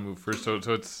you want to move first? So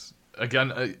it's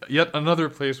again yet another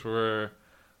place where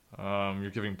you're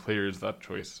giving players that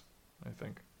choice, I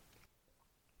think.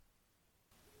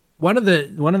 One of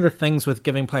the things with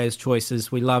giving players choice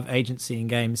is we love agency in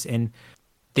games, and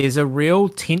there's a real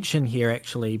tension here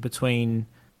actually between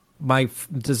my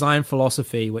design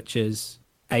philosophy, which is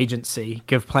agency,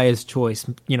 give players choice,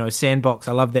 sandbox,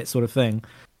 I love that sort of thing,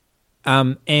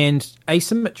 and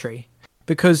asymmetry,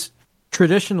 because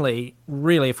traditionally,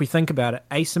 really, if we think about it,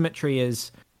 asymmetry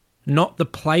is not the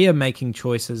player making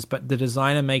choices, but the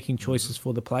designer making choices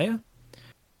for the player.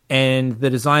 And the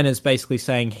designer is basically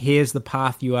saying, here's the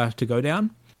path you are to go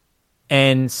down.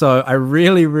 And so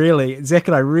Zach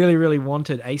and I really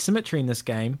wanted asymmetry in this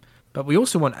game, but we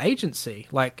also want agency.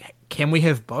 Like, can we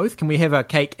have both? Can we have our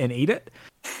cake and eat it?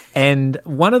 And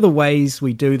one of the ways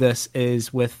we do this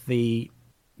is with the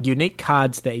unique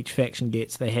cards that each faction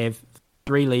gets. They have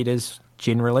 3 leaders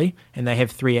generally, and they have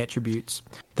 3 attributes.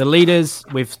 The leaders,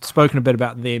 we've spoken a bit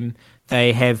about them.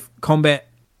 They have combat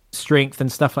strength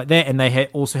and stuff like that, and they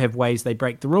also have ways they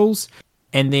break the rules,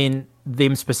 and then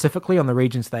them specifically on the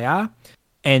regions they are.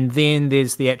 And then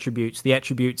there's the attributes. The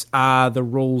attributes are the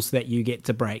rules that you get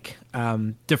to break,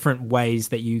 different ways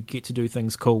that you get to do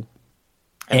things cool.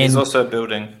 And there's also a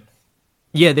building.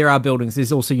 Yeah, there are buildings.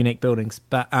 There's also unique buildings.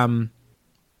 But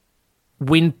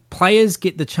when players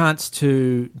get the chance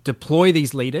to deploy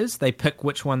these leaders, they pick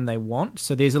which one they want.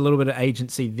 So there's a little bit of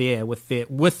agency there with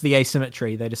the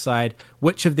asymmetry. They decide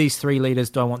which of these 3 leaders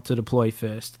do I want to deploy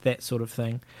first, that sort of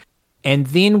thing. And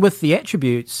then with the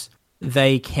attributes,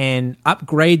 they can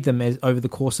upgrade them over the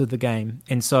course of the game.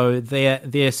 And so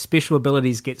their special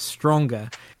abilities get stronger.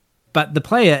 But the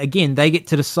player, again, they get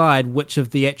to decide which of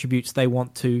the attributes they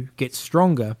want to get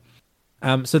stronger.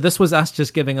 So this was us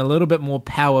just giving a little bit more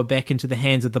power back into the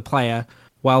hands of the player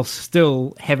while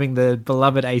still having the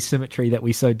beloved asymmetry that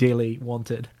we so dearly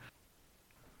wanted.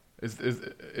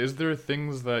 Is there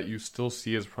things that you still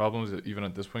see as problems even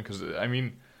at this point? Because I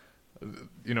mean,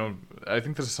 I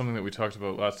think this is something that we talked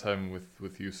about last time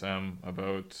with you, Sam,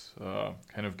 about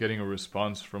kind of getting a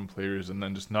response from players and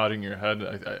then just nodding your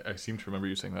head. I seem to remember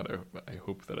you saying that. I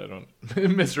hope that I don't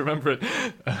misremember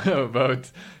it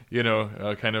about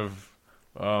kind of.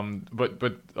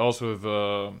 But also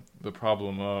the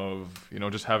problem of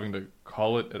just having to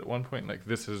call it at one point like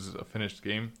this is a finished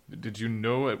game. Did you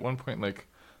know at one point like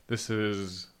this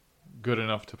is good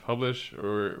enough to publish,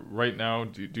 or right now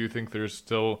do you think there's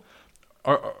still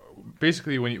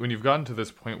basically when you've gotten to this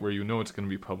point where it's going to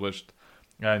be published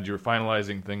and you're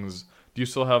finalizing things, do you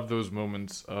still have those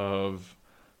moments of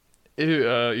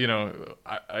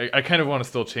I kind of want to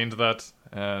still change that,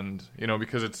 and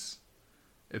because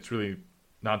it's really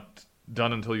not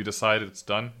done until you decide it's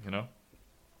done,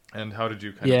 and how did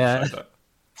you kind of decide that?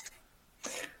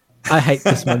 I hate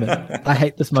this moment. I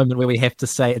hate this moment where we have to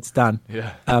say it's done.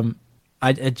 Yeah.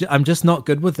 I'm just not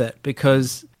good with it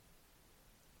because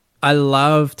I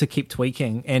love to keep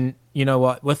tweaking, and you know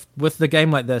what? With the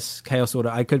game like this, Chaos Order,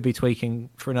 I could be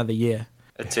tweaking for another year.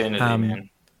 Eternity, man.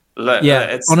 Look,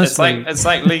 honestly, it's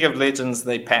like League of Legends.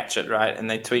 They patch it, right, and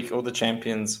they tweak all the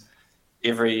champions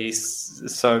every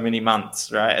so many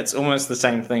months, right? It's almost the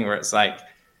same thing where it's like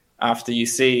after you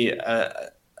see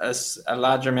a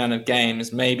large amount of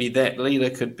games, maybe that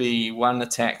leader could be one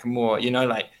attack more,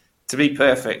 like to be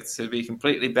perfect, to be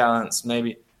completely balanced,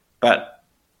 maybe, but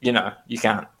you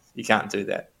can't do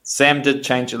that. Sam did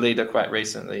change a leader quite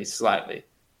recently, slightly.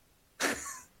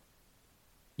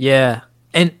 Yeah,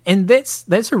 and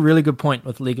that's a really good point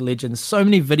with League of Legends. So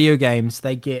many video games,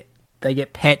 they get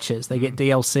patches, they get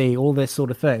DLC, all this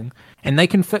sort of thing, and they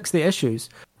can fix their issues.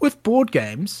 With board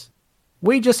games,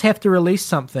 we just have to release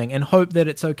something and hope that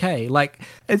it's okay. Like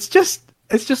it's just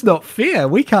not fair.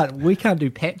 We can't do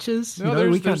patches. No,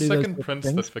 we can't there's do second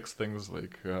prints that fix things.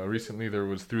 Like recently, there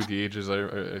was Through the Ages.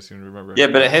 I seem to remember. Yeah,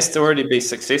 but it has to already be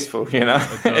successful. Does, you don't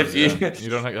have if that you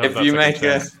second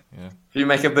chance. if you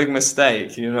make a big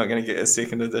mistake, you're not going to get a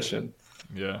second edition.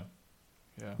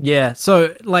 Yeah.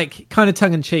 So like kind of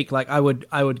tongue in cheek, like I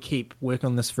would keep work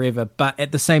on this forever, but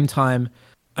at the same time,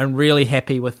 I'm really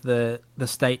happy with the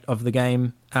state of the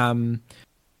game.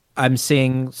 I'm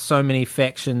seeing so many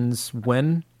factions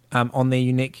win on their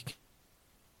unique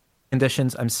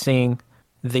conditions. I'm seeing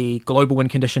the global win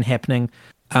condition happening.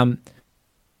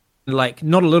 Like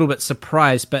not a little bit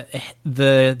surprised, but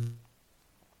the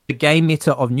game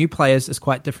meta of new players is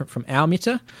quite different from our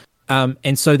meta.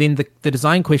 And so then the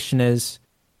design question is,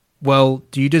 well,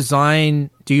 do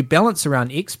you balance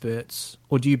around experts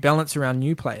or do you balance around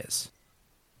new players?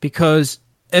 Because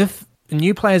if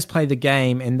new players play the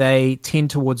game and they tend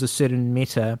towards a certain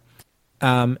meta,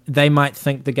 they might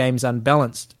think the game's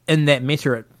unbalanced. In that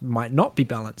meta, it might not be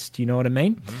balanced. You know what I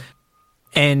mean?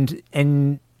 Mm-hmm.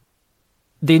 And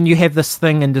then you have this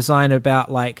thing in design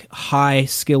about like high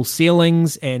skill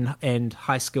ceilings and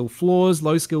high skill floors,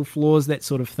 low skill floors, that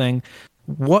sort of thing.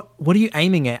 What are you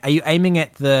aiming at? Are you aiming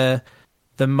at the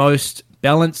most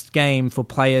balanced game for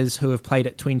players who have played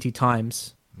it 20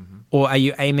 times? Mm-hmm. Or are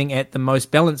you aiming at the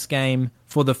most balanced game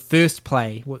for the first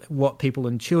play, what people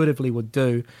intuitively would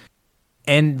do?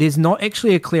 And there's not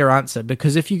actually a clear answer,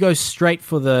 because if you go straight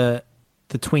for the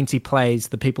 20 plays,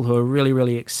 the people who are really,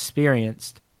 really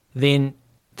experienced, then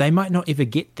they might not ever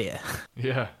get there.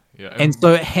 Yeah. And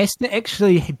so it has to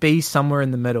actually be somewhere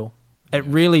in the middle. It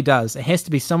really does. It has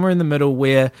to be somewhere in the middle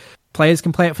where players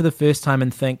can play it for the first time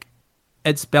and think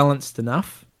it's balanced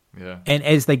enough. Yeah. And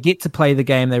as they get to play the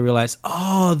game, they realize,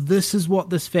 oh, this is what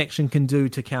this faction can do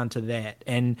to counter that.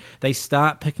 And they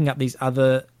start picking up these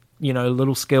other,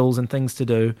 little skills and things to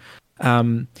do.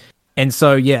 And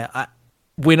so,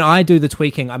 when I do the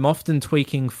tweaking, I'm often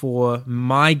tweaking for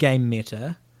my game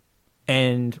meta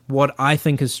and what I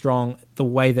think is strong, the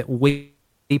way that we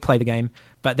play the game.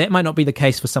 But that might not be the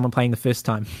case for someone playing the first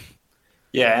time.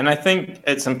 Yeah, and I think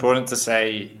it's important to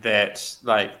say that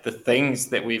like the things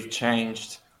that we've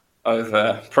changed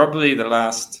over probably the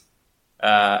last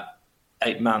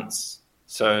 8 months,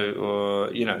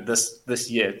 or this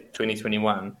year,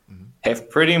 2021, have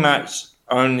pretty much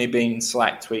only been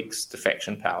slight tweaks to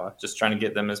faction power, just trying to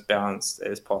get them as balanced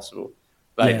as possible.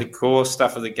 Like the core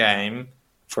stuff of the game,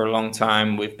 for a long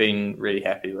time, we've been really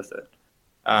happy with it.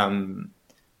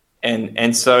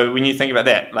 And so when you think about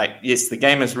that, like, yes, the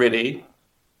game is really,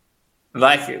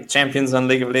 like Champions on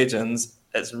League of Legends,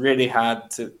 it's really hard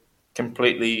to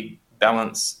completely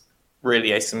balance really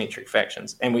asymmetric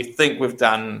factions. And we think we've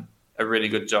done a really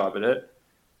good job at it.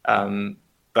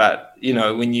 But,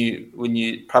 when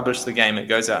you publish the game, it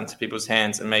goes out into people's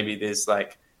hands, and maybe there's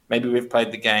like maybe we've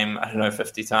played the game, I don't know,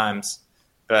 50 times.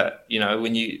 But,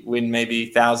 when maybe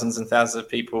thousands and thousands of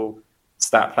people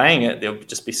start playing it, there'll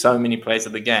just be so many players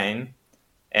of the game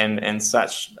and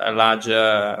such a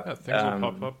larger... things will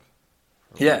pop up.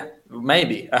 Yeah,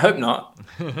 maybe. I hope not.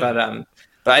 But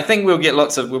I think we'll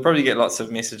probably get lots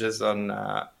of messages on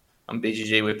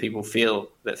BGG where people feel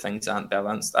that things aren't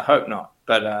balanced. I hope not.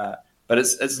 But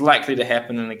it's likely to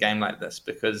happen in a game like this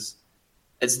because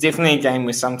it's definitely a game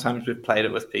where sometimes we've played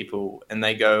it with people and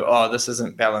they go, oh, this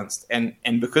isn't balanced. And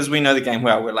because we know the game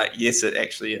well, we're like, yes, it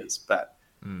actually is. But,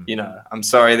 I'm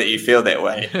sorry that you feel that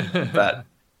way.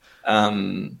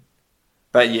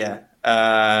 But yeah,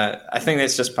 I think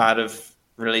that's just part of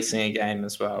releasing a game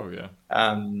as well. Oh, yeah.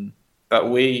 But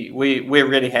we're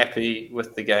really happy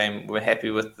with the game. We're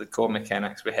happy with the core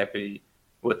mechanics. We're happy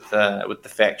with the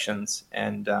factions.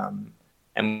 And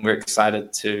we're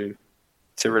excited to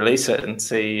release it and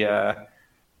see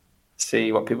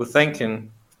what people think,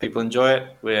 and if people enjoy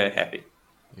it, we're happy.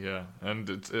 Yeah, and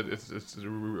it's a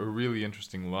really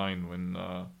interesting line when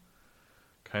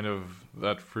kind of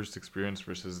that first experience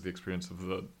versus the experience of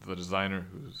the designer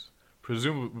who's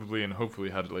presumably and hopefully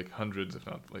had like hundreds, if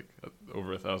not like over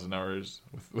 1,000 hours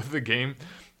with the game,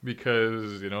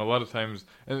 because a lot of times,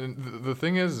 and the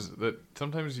thing is that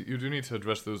sometimes you do need to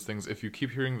address those things if you keep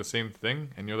hearing the same thing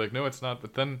and you're like, no, it's not,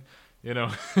 but then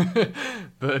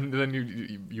then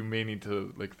you may need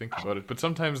to like think about it. But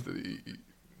sometimes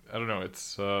I don't know.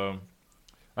 It's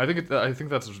I think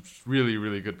that's a really,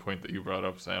 really good point that you brought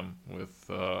up, Sam. With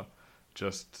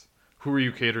just who are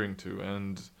you catering to,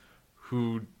 and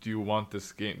who do you want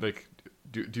this game? Like,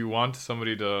 do you want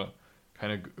somebody to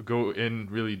kind of go in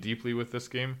really deeply with this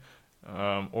game,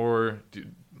 or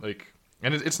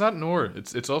and it's not an or,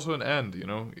 it's also an and,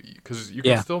 because you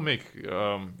can still make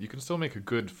a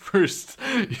good first.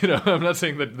 I'm not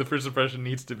saying that the first impression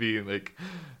needs to be like,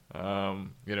 a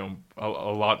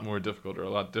lot more difficult or a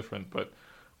lot different, but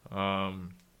I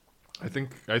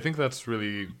think that's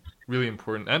really, really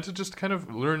important, and to just kind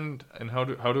of learn and how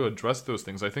to address those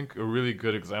things. I think a really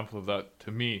good example of that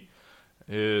to me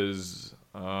is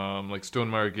like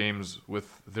Stonemaier Games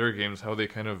with their games, how they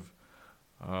kind of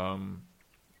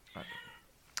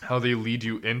how they lead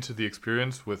you into the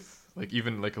experience with like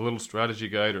even like a little strategy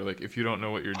guide, or like if you don't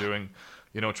know what you're doing,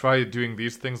 try doing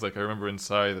these things. Like I remember in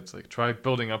Scythe, it's like try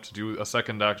building up to do a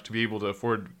second act to be able to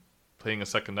afford playing a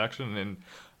second action, and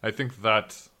I think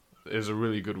that is a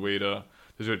really good way to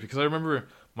do it, because I remember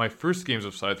my first games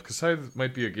of Scythe, because Scythe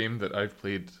might be a game that I've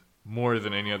played more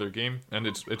than any other game, and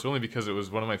it's only because it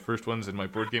was one of my first ones in my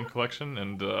board game collection,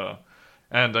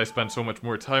 and I spent so much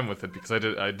more time with it because I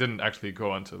didn't actually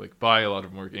go on to like buy a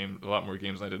lot more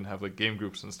games. I didn't have like game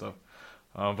groups and stuff.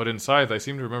 But in Scythe, I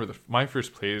seem to remember my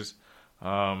first plays.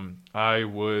 I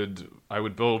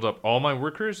would build up all my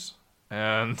workers,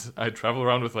 and I'd travel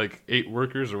around with like 8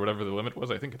 workers or whatever the limit was.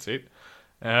 I think it's 8.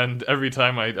 And every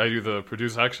time I do the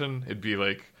produce action, it'd be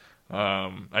like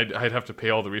I'd have to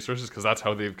pay all the resources because that's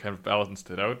how they've kind of balanced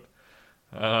it out.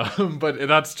 But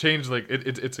that's changed. Like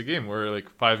it's a game where like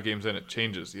 5 games in, it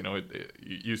changes.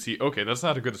 You see, okay, that's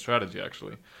not a good strategy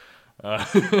actually.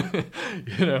 But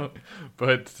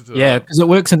yeah, because it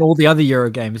works in all the other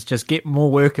Euro games. Just get more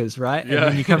workers, right? And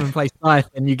then you come and play Scythe,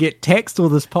 and you get taxed all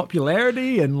this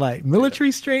popularity and like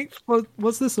military strength.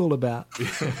 What's this all about?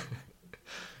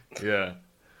 Yeah.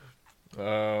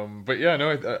 But yeah,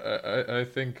 no, I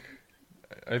think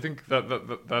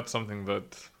that's something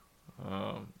that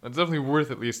it's definitely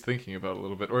worth at least thinking about a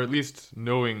little bit, or at least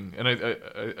knowing. And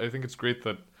I think it's great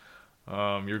that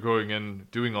you're going in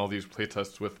doing all these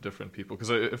playtests with different people, because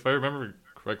if I remember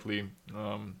correctly,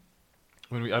 I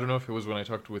don't know if it was when I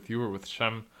talked with you or with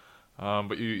Shem,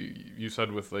 but you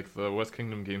said with like the West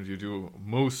Kingdom games you do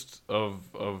most of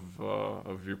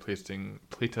your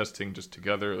playtesting just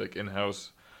together, like in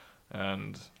house,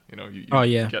 and you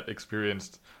get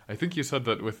experienced. I think you said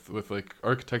that with like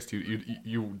Architects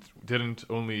you didn't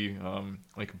only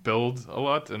like build a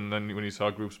lot, and then when you saw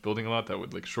groups building a lot, that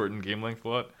would like shorten game length a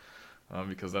lot,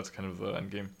 because that's kind of the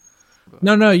end game.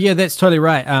 No, yeah, that's totally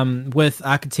right. With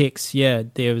Architects, yeah,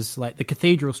 there was like the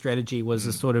Cathedral strategy was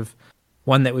a sort of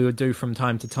one that we would do from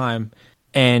time to time,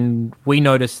 and we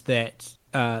noticed that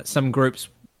some groups,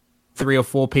 3 or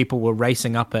 4 people were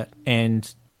racing up it,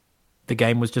 and the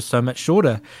game was just so much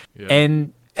shorter. Yeah.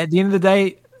 And at the end of the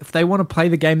day, if they want to play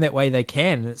the game that way, they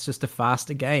can. It's just a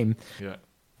faster game. Yeah.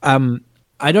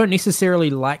 I don't necessarily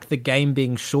like the game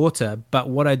being shorter, but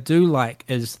what I do like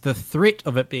is the threat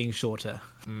of it being shorter.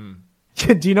 Do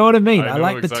you know what I mean? I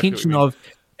like exactly the tension of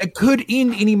it could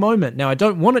end any moment. Now, I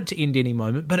don't want it to end any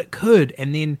moment, but it could.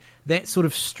 And then that sort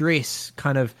of stress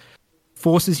kind of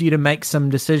forces you to make some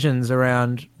decisions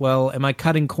around, well, am I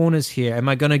cutting corners here? Am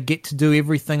I going to get to do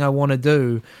everything I want to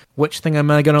do? Which thing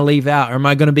am I going to leave out? Or am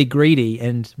I going to be greedy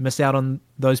and miss out on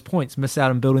those points, miss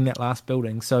out on building that last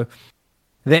building? So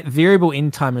that variable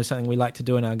end time is something we like to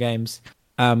do in our games.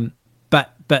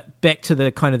 But back to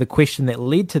the kind of the question that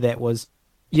led to that was,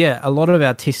 yeah, a lot of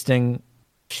our testing,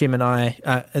 Shem and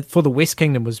I, for the West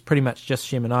Kingdom was pretty much just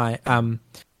Shem and I,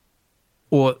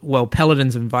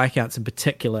 Paladins and Viscounts in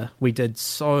particular. We did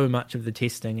so much of the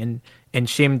testing, and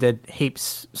Shem did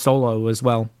heaps solo as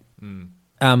well.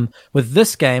 With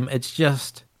this game, it's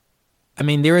just, I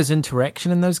mean, there is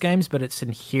interaction in those games, but it's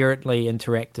inherently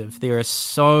interactive. There are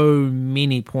so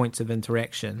many points of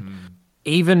interaction.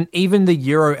 Even the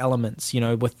Euro elements,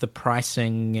 with the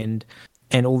pricing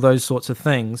and all those sorts of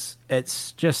things.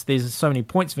 It's just, there's so many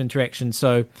points of interaction.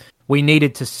 So we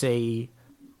needed to see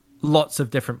lots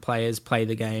of different players play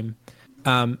the game.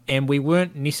 And we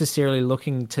weren't necessarily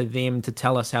looking to them to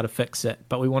tell us how to fix it,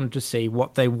 but we wanted to see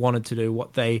what they wanted to do,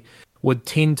 what they would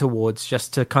tend towards,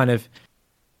 just to kind of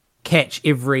catch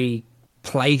every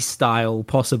play style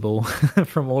possible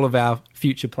from all of our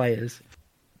future players.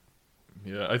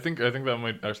 Yeah, I think that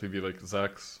might actually be like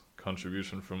Zach's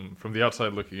contribution from the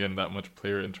outside looking in, that much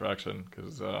player interaction,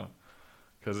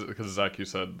 because Zach, you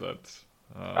said that.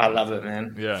 I love it,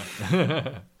 man. Yeah.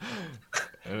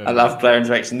 I love player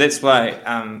interaction. That's why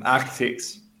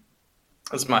Architects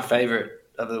is my favorite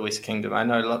of the West Kingdom. I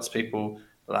know lots of people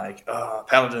like,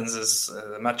 Paladins is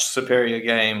a much superior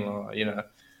game,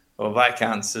 or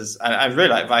Viscounts is. I really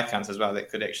like Viscounts as well. That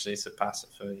could actually surpass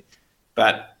it for me.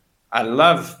 But I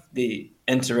love the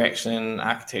interaction in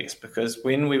Architects, because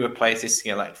when we were playtesting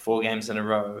it like 4 games in a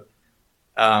row,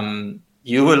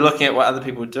 you were looking at what other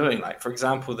people were doing. Like, for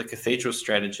example, the Cathedral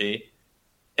strategy.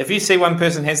 If you see one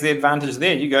person has the advantage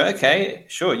there, you go, okay,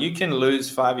 sure, you can lose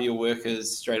 5 of your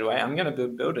workers straight away. I'm going to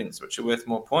build buildings which are worth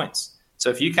more points. So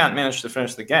if you can't manage to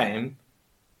finish the game,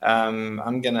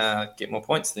 I'm going to get more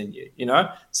points than you,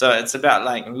 So it's about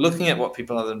like looking at what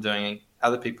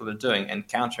other people are doing and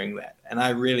countering that. And I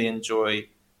really enjoy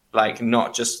like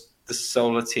not just the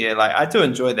solitaire. Like, I do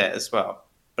enjoy that as well,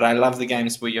 but I love the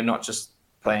games where you're not just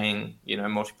playing,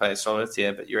 multiplayer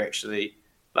solitaire, but you're actually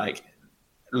like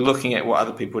looking at what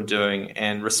other people are doing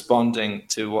and responding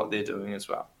to what they're doing as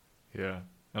well. Yeah,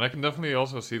 and I can definitely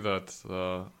also see that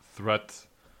threat.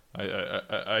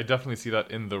 I definitely see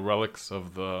that in the relics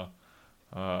of the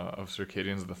of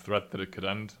Circadians, the threat that it could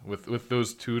end with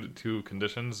those two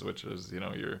conditions, which is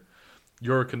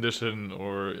your condition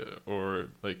or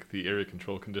like the area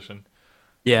control condition.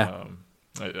 Yeah.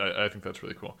 I think that's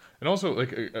really cool. And also,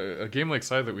 like a game like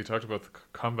Scythe that we talked about, the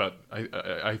combat,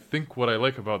 I think what I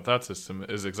like about that system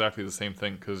is exactly the same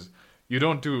thing, because you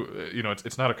don't do,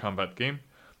 it's not a combat game,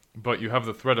 but you have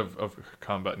the threat of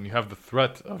combat, and you have the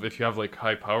threat of if you have like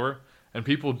high power, and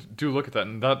people do look at that,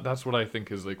 and that's what I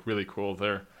think is like really cool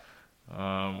there.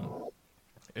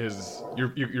 Is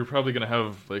you're probably gonna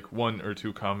have like 1 or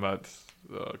 2 combats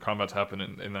happen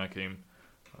in that game,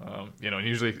 and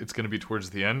usually it's gonna be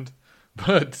towards the end.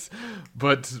 But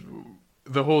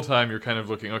the whole time you're kind of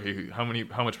looking, okay, how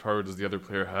much power does the other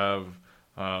player have?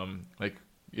 And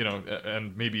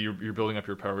maybe you're building up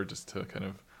your power just to kind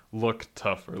of look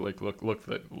tough, or like look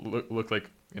like,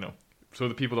 so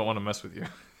the people don't want to mess with you.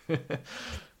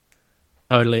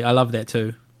 Totally, I love that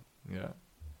too. Yeah.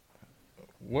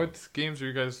 What games are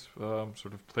you guys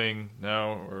sort of playing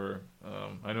now? Or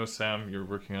I know, Sam, you're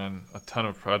working on a ton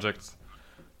of projects.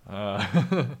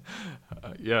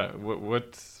 Yeah.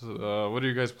 What are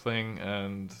you guys playing,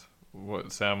 and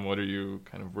Sam, what are you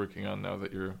kind of working on now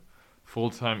that you're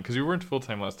full time? Because you weren't full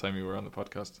time last time you were on the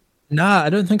podcast. Nah, I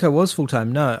don't think I was full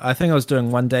time. No, I think I was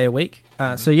doing 1 day a week.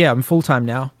 So yeah, I'm full time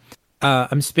now.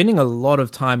 I'm spending a lot of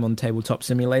time on Tabletop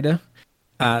Simulator.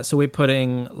 So we're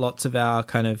putting lots of our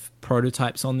kind of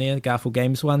prototypes on there, Garfield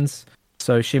Games ones.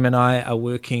 So Shem and I are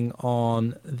working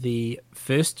on the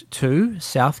first 2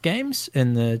 South games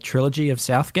in the trilogy of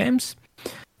South games.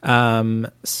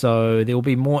 So there will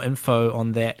be more info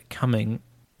on that coming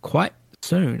quite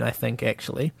soon, I think,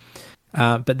 actually.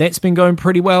 But that's been going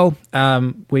pretty well.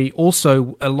 We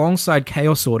also, alongside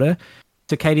Chaos Order,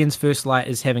 Circadian's First Light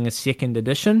is having a 2nd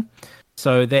edition.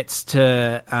 So that's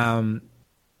to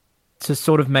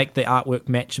sort of make the artwork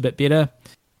match a bit better.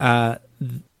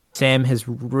 Sam has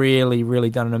really, really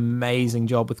done an amazing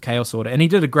job with Chaos Order, and he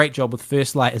did a great job with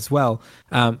First Light as well.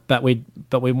 But we're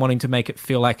wanting to make it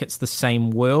feel like it's the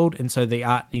same world, and so the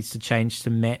art needs to change to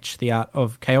match the art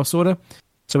of Chaos Order.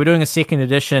 So we're doing a 2nd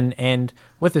edition, and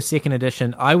with the 2nd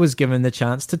edition, I was given the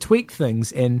chance to tweak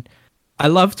things, and I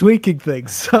love tweaking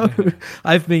things. So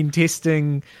I've been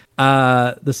testing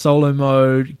the solo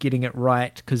mode, getting it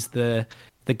right, because the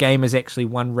game is actually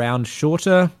one round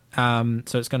shorter. So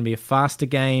it's going to be a faster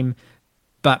game,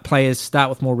 but players start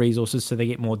with more resources, so they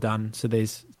get more done. So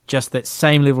there's just that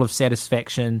same level of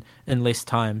satisfaction in less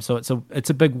time. So it's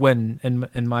a big win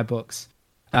in my books.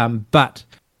 But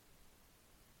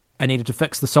I needed to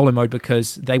fix the solo mode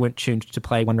because they weren't tuned to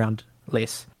play one round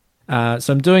less. So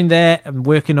I'm doing that. I'm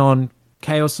working on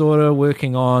Chaos Order,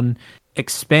 working on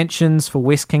expansions for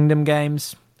West Kingdom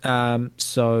games.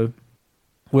 So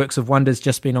Works of Wonder's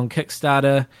just been on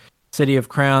Kickstarter. City of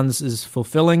Crowns is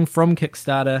fulfilling from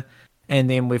Kickstarter. And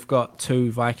then we've got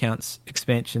 2 Viscounts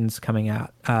expansions coming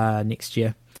out next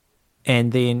year.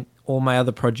 And then all my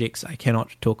other projects I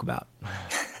cannot talk about.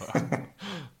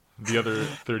 The other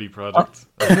 30 projects.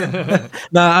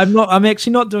 No, I'm not. I'm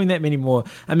actually not doing that many more.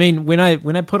 I mean, when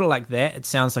I put it like that, it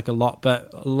sounds like a lot, but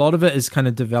a lot of it is kind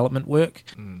of development work.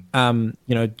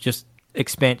 Just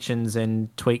expansions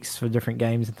and tweaks for different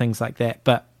games and things like that.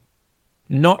 But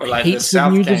not like heaps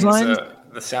of new designs.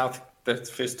 The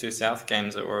first 2 South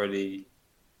games are already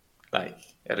like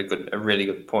at a really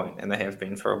good point, and they have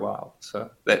been for a while. So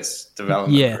that's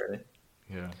development, really.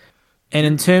 Yeah. And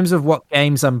in terms of what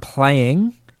games I'm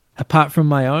playing, apart from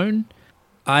my own,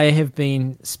 I have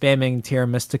been spamming Terra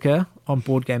Mystica on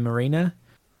Board Game Arena.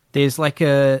 There's like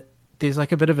a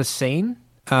bit of a scene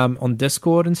on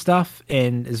Discord and stuff,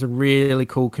 and there's a really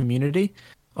cool community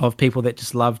of people that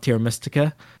just love Terra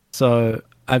Mystica. So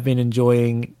I've been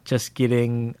enjoying just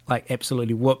getting like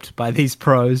absolutely whooped by these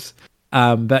pros,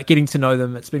 but getting to know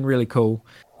them, it's been really cool.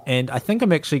 And I think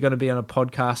I'm actually going to be on a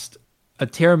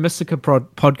Terra Mystica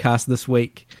podcast this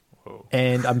week. Whoa.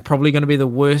 And I'm probably going to be the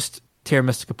worst Terra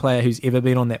Mystica player who's ever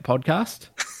been on that podcast.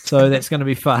 So that's going to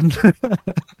be fun.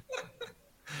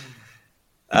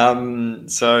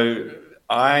 So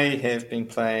I have been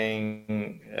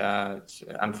playing,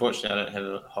 unfortunately I don't have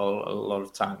a lot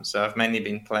of time. So I've mainly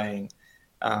been playing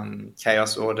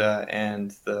Chaos Order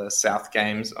and the South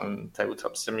games on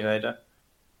Tabletop Simulator.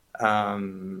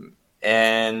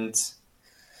 And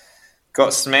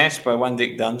got smashed by One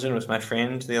Deck Dungeon with my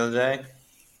friend the other day.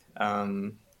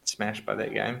 Smashed by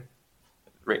that game.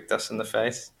 Wrecked us in the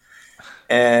face.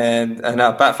 And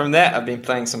apart from that, I've been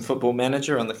playing some Football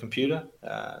Manager on the computer.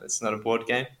 It's not a board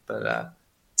game, but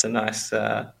it's a nice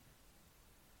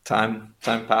time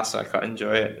pass. So I quite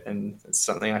enjoy it, and it's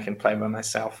something I can play by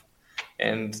myself.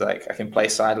 And like I can play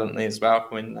silently as well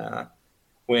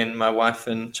when my wife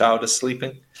and child are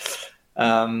sleeping.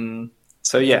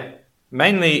 So yeah.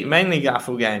 Mainly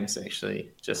Garfield games,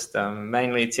 actually. Just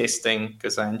mainly testing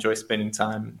because I enjoy spending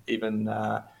time, even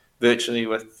virtually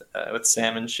with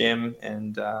Sam and Shem,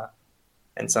 and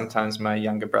sometimes my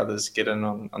younger brothers get in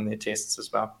on their tests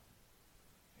as well.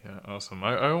 Yeah, awesome.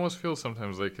 I almost feel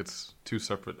sometimes like it's 2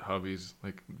 separate hobbies,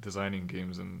 like designing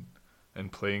games and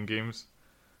playing games.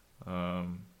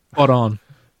 Spot on.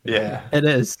 Yeah, it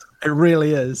is. It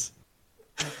really is.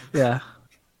 Yeah.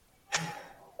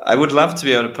 I would love to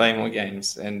be able to play more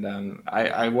games, and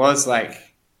I was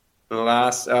like when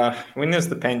there was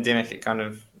the pandemic, it kind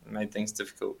of made things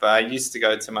difficult. But I used to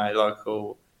go to my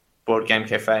local board game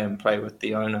cafe and play with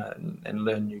the owner and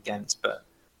learn new games. But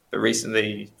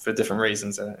recently, for different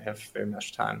reasons, I don't have very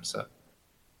much time. So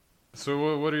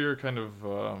what are your kind of?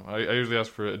 I usually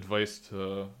ask for advice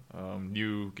to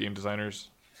new game designers.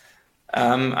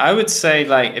 I would say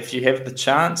like if you have the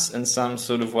chance in some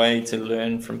sort of way to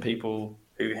learn from people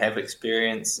who have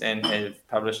experience and have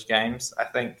published games. I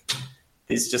think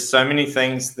there's just so many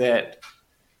things that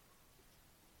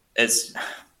it's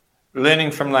learning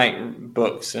from like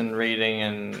books and reading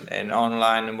and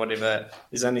online and whatever.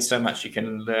 There's only so much you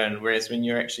can learn. Whereas when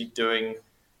you're actually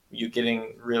you're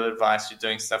getting real advice, you're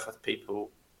doing stuff with people,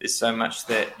 there's so much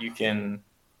that you can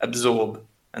absorb.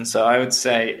 And so I would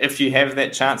say if you have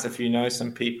that chance, if you know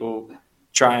some people,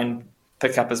 try and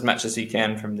pick up as much as you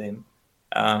can from them.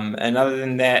 And other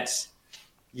than that,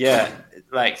 yeah,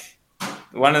 like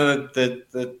one of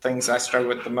the things I struggle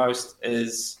with the most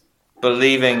is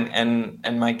believing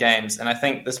in my games. And I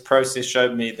think this process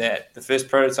showed me that the first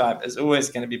prototype is always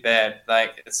going to be bad.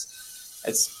 Like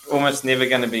it's almost never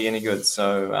going to be any good.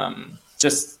 So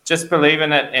just believe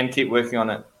in it and keep working on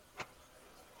it.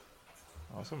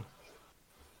 Awesome.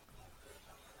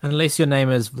 Unless your name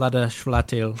is Vlada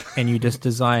Shvlatil and you just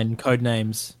design code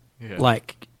names, yeah.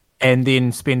 And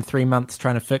then spend 3 months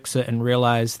trying to fix it and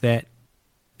realize that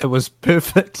it was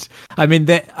perfect. I mean,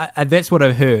 that's what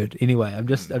I heard. Anyway, I'm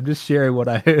just sharing what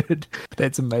I heard.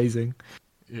 That's amazing.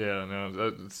 Yeah,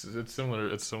 no, it's similar.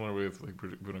 It's similar with like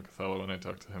Bruno Cathala. When I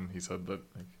talked to him, he said that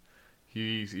like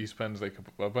he spends like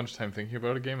a bunch of time thinking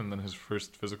about a game, and then his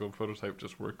first physical prototype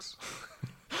just works.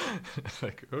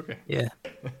 Like, okay. Yeah.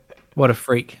 What a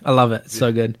freak. I love it. It's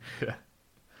so good.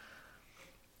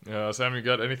 Yeah. Sam, you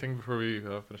got anything before we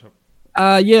finish up?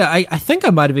 Yeah, I think I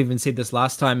might have even said this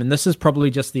last time, and this is probably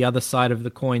just the other side of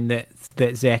the coin that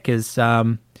Zach is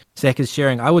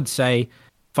sharing. I would say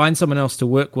find someone else to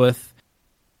work with,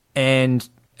 and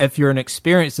if you're an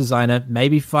experienced designer,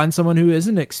 maybe find someone who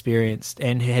isn't experienced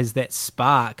and who has that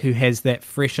spark, who has that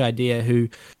fresh idea, who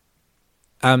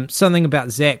something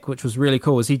about Zach which was really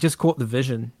cool is he just caught the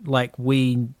vision. Like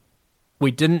we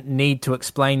didn't need to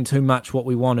explain too much what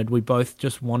we wanted. We both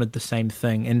just wanted the same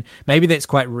thing. And maybe that's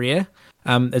quite rare.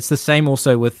 It's the same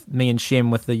also with me and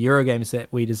Shem with the Eurogames that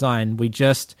we design. We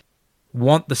just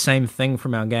want the same thing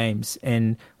from our games.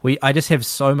 And I just have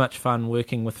so much fun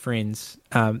working with friends,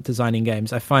 designing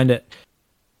games. I find it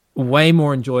way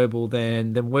more enjoyable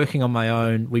than working on my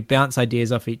own. We bounce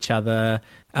ideas off each other.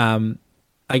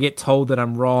 I get told that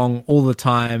I'm wrong all the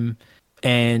time.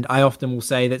 And I often will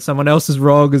say that someone else is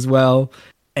wrong as well.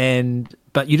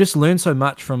 But you just learn so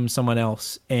much from someone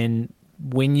else. And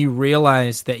when you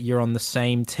realize that you're on the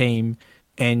same team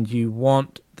and you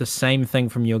want the same thing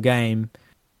from your game,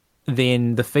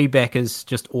 then the feedback is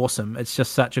just awesome. It's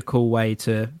just such a cool way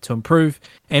to improve.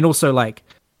 And also, like,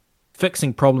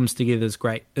 fixing problems together is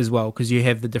great as well, because you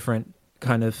have the different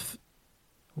kind of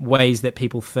ways that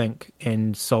people think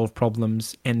and solve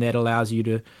problems, and that allows you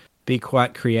to be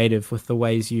quite creative with the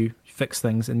ways you fix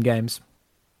things in games.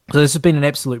 So this has been an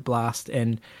absolute blast.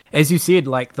 And as you said,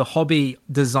 like, the hobby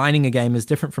designing a game is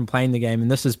different from playing the game, and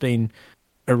this has been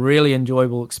a really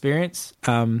enjoyable experience.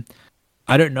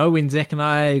 I don't know when Zach and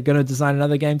I are going to design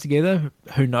another game together.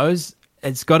 Who knows?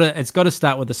 It's got to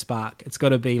start with a spark. It's got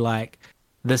to be like,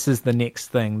 this is the next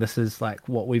thing. This is like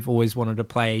what we've always wanted to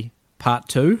play, part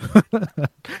 2.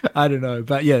 I don't know.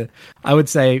 But yeah, I would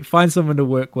say find someone to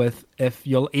work with. If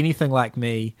you're anything like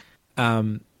me,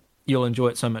 you'll enjoy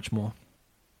it so much more.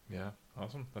 Yeah,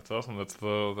 awesome. That's awesome. That's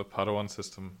the Padawan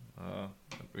system.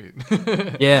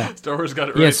 Yeah. Star Wars got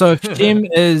it right. Yeah, so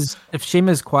if Shem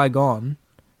is Qui-Gon,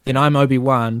 then I'm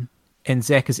Obi-Wan and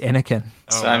Zach is Anakin.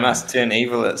 So I must turn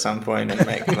evil at some point and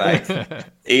make like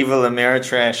evil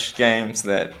Ameritrash games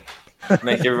that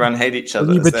make everyone hate each other.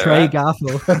 Will you Is betray that right?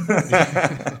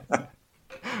 Garthel?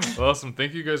 Awesome.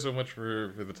 Thank you guys so much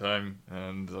for the time,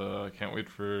 and I can't wait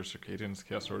for Circadian's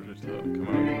Chaos Order to come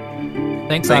out.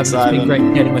 Thanks, Thanks, Ivan. It's been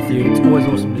Ivan. great chatting with you. It's always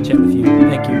awesome to chat with you.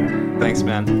 Thank you. Thanks,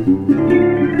 man.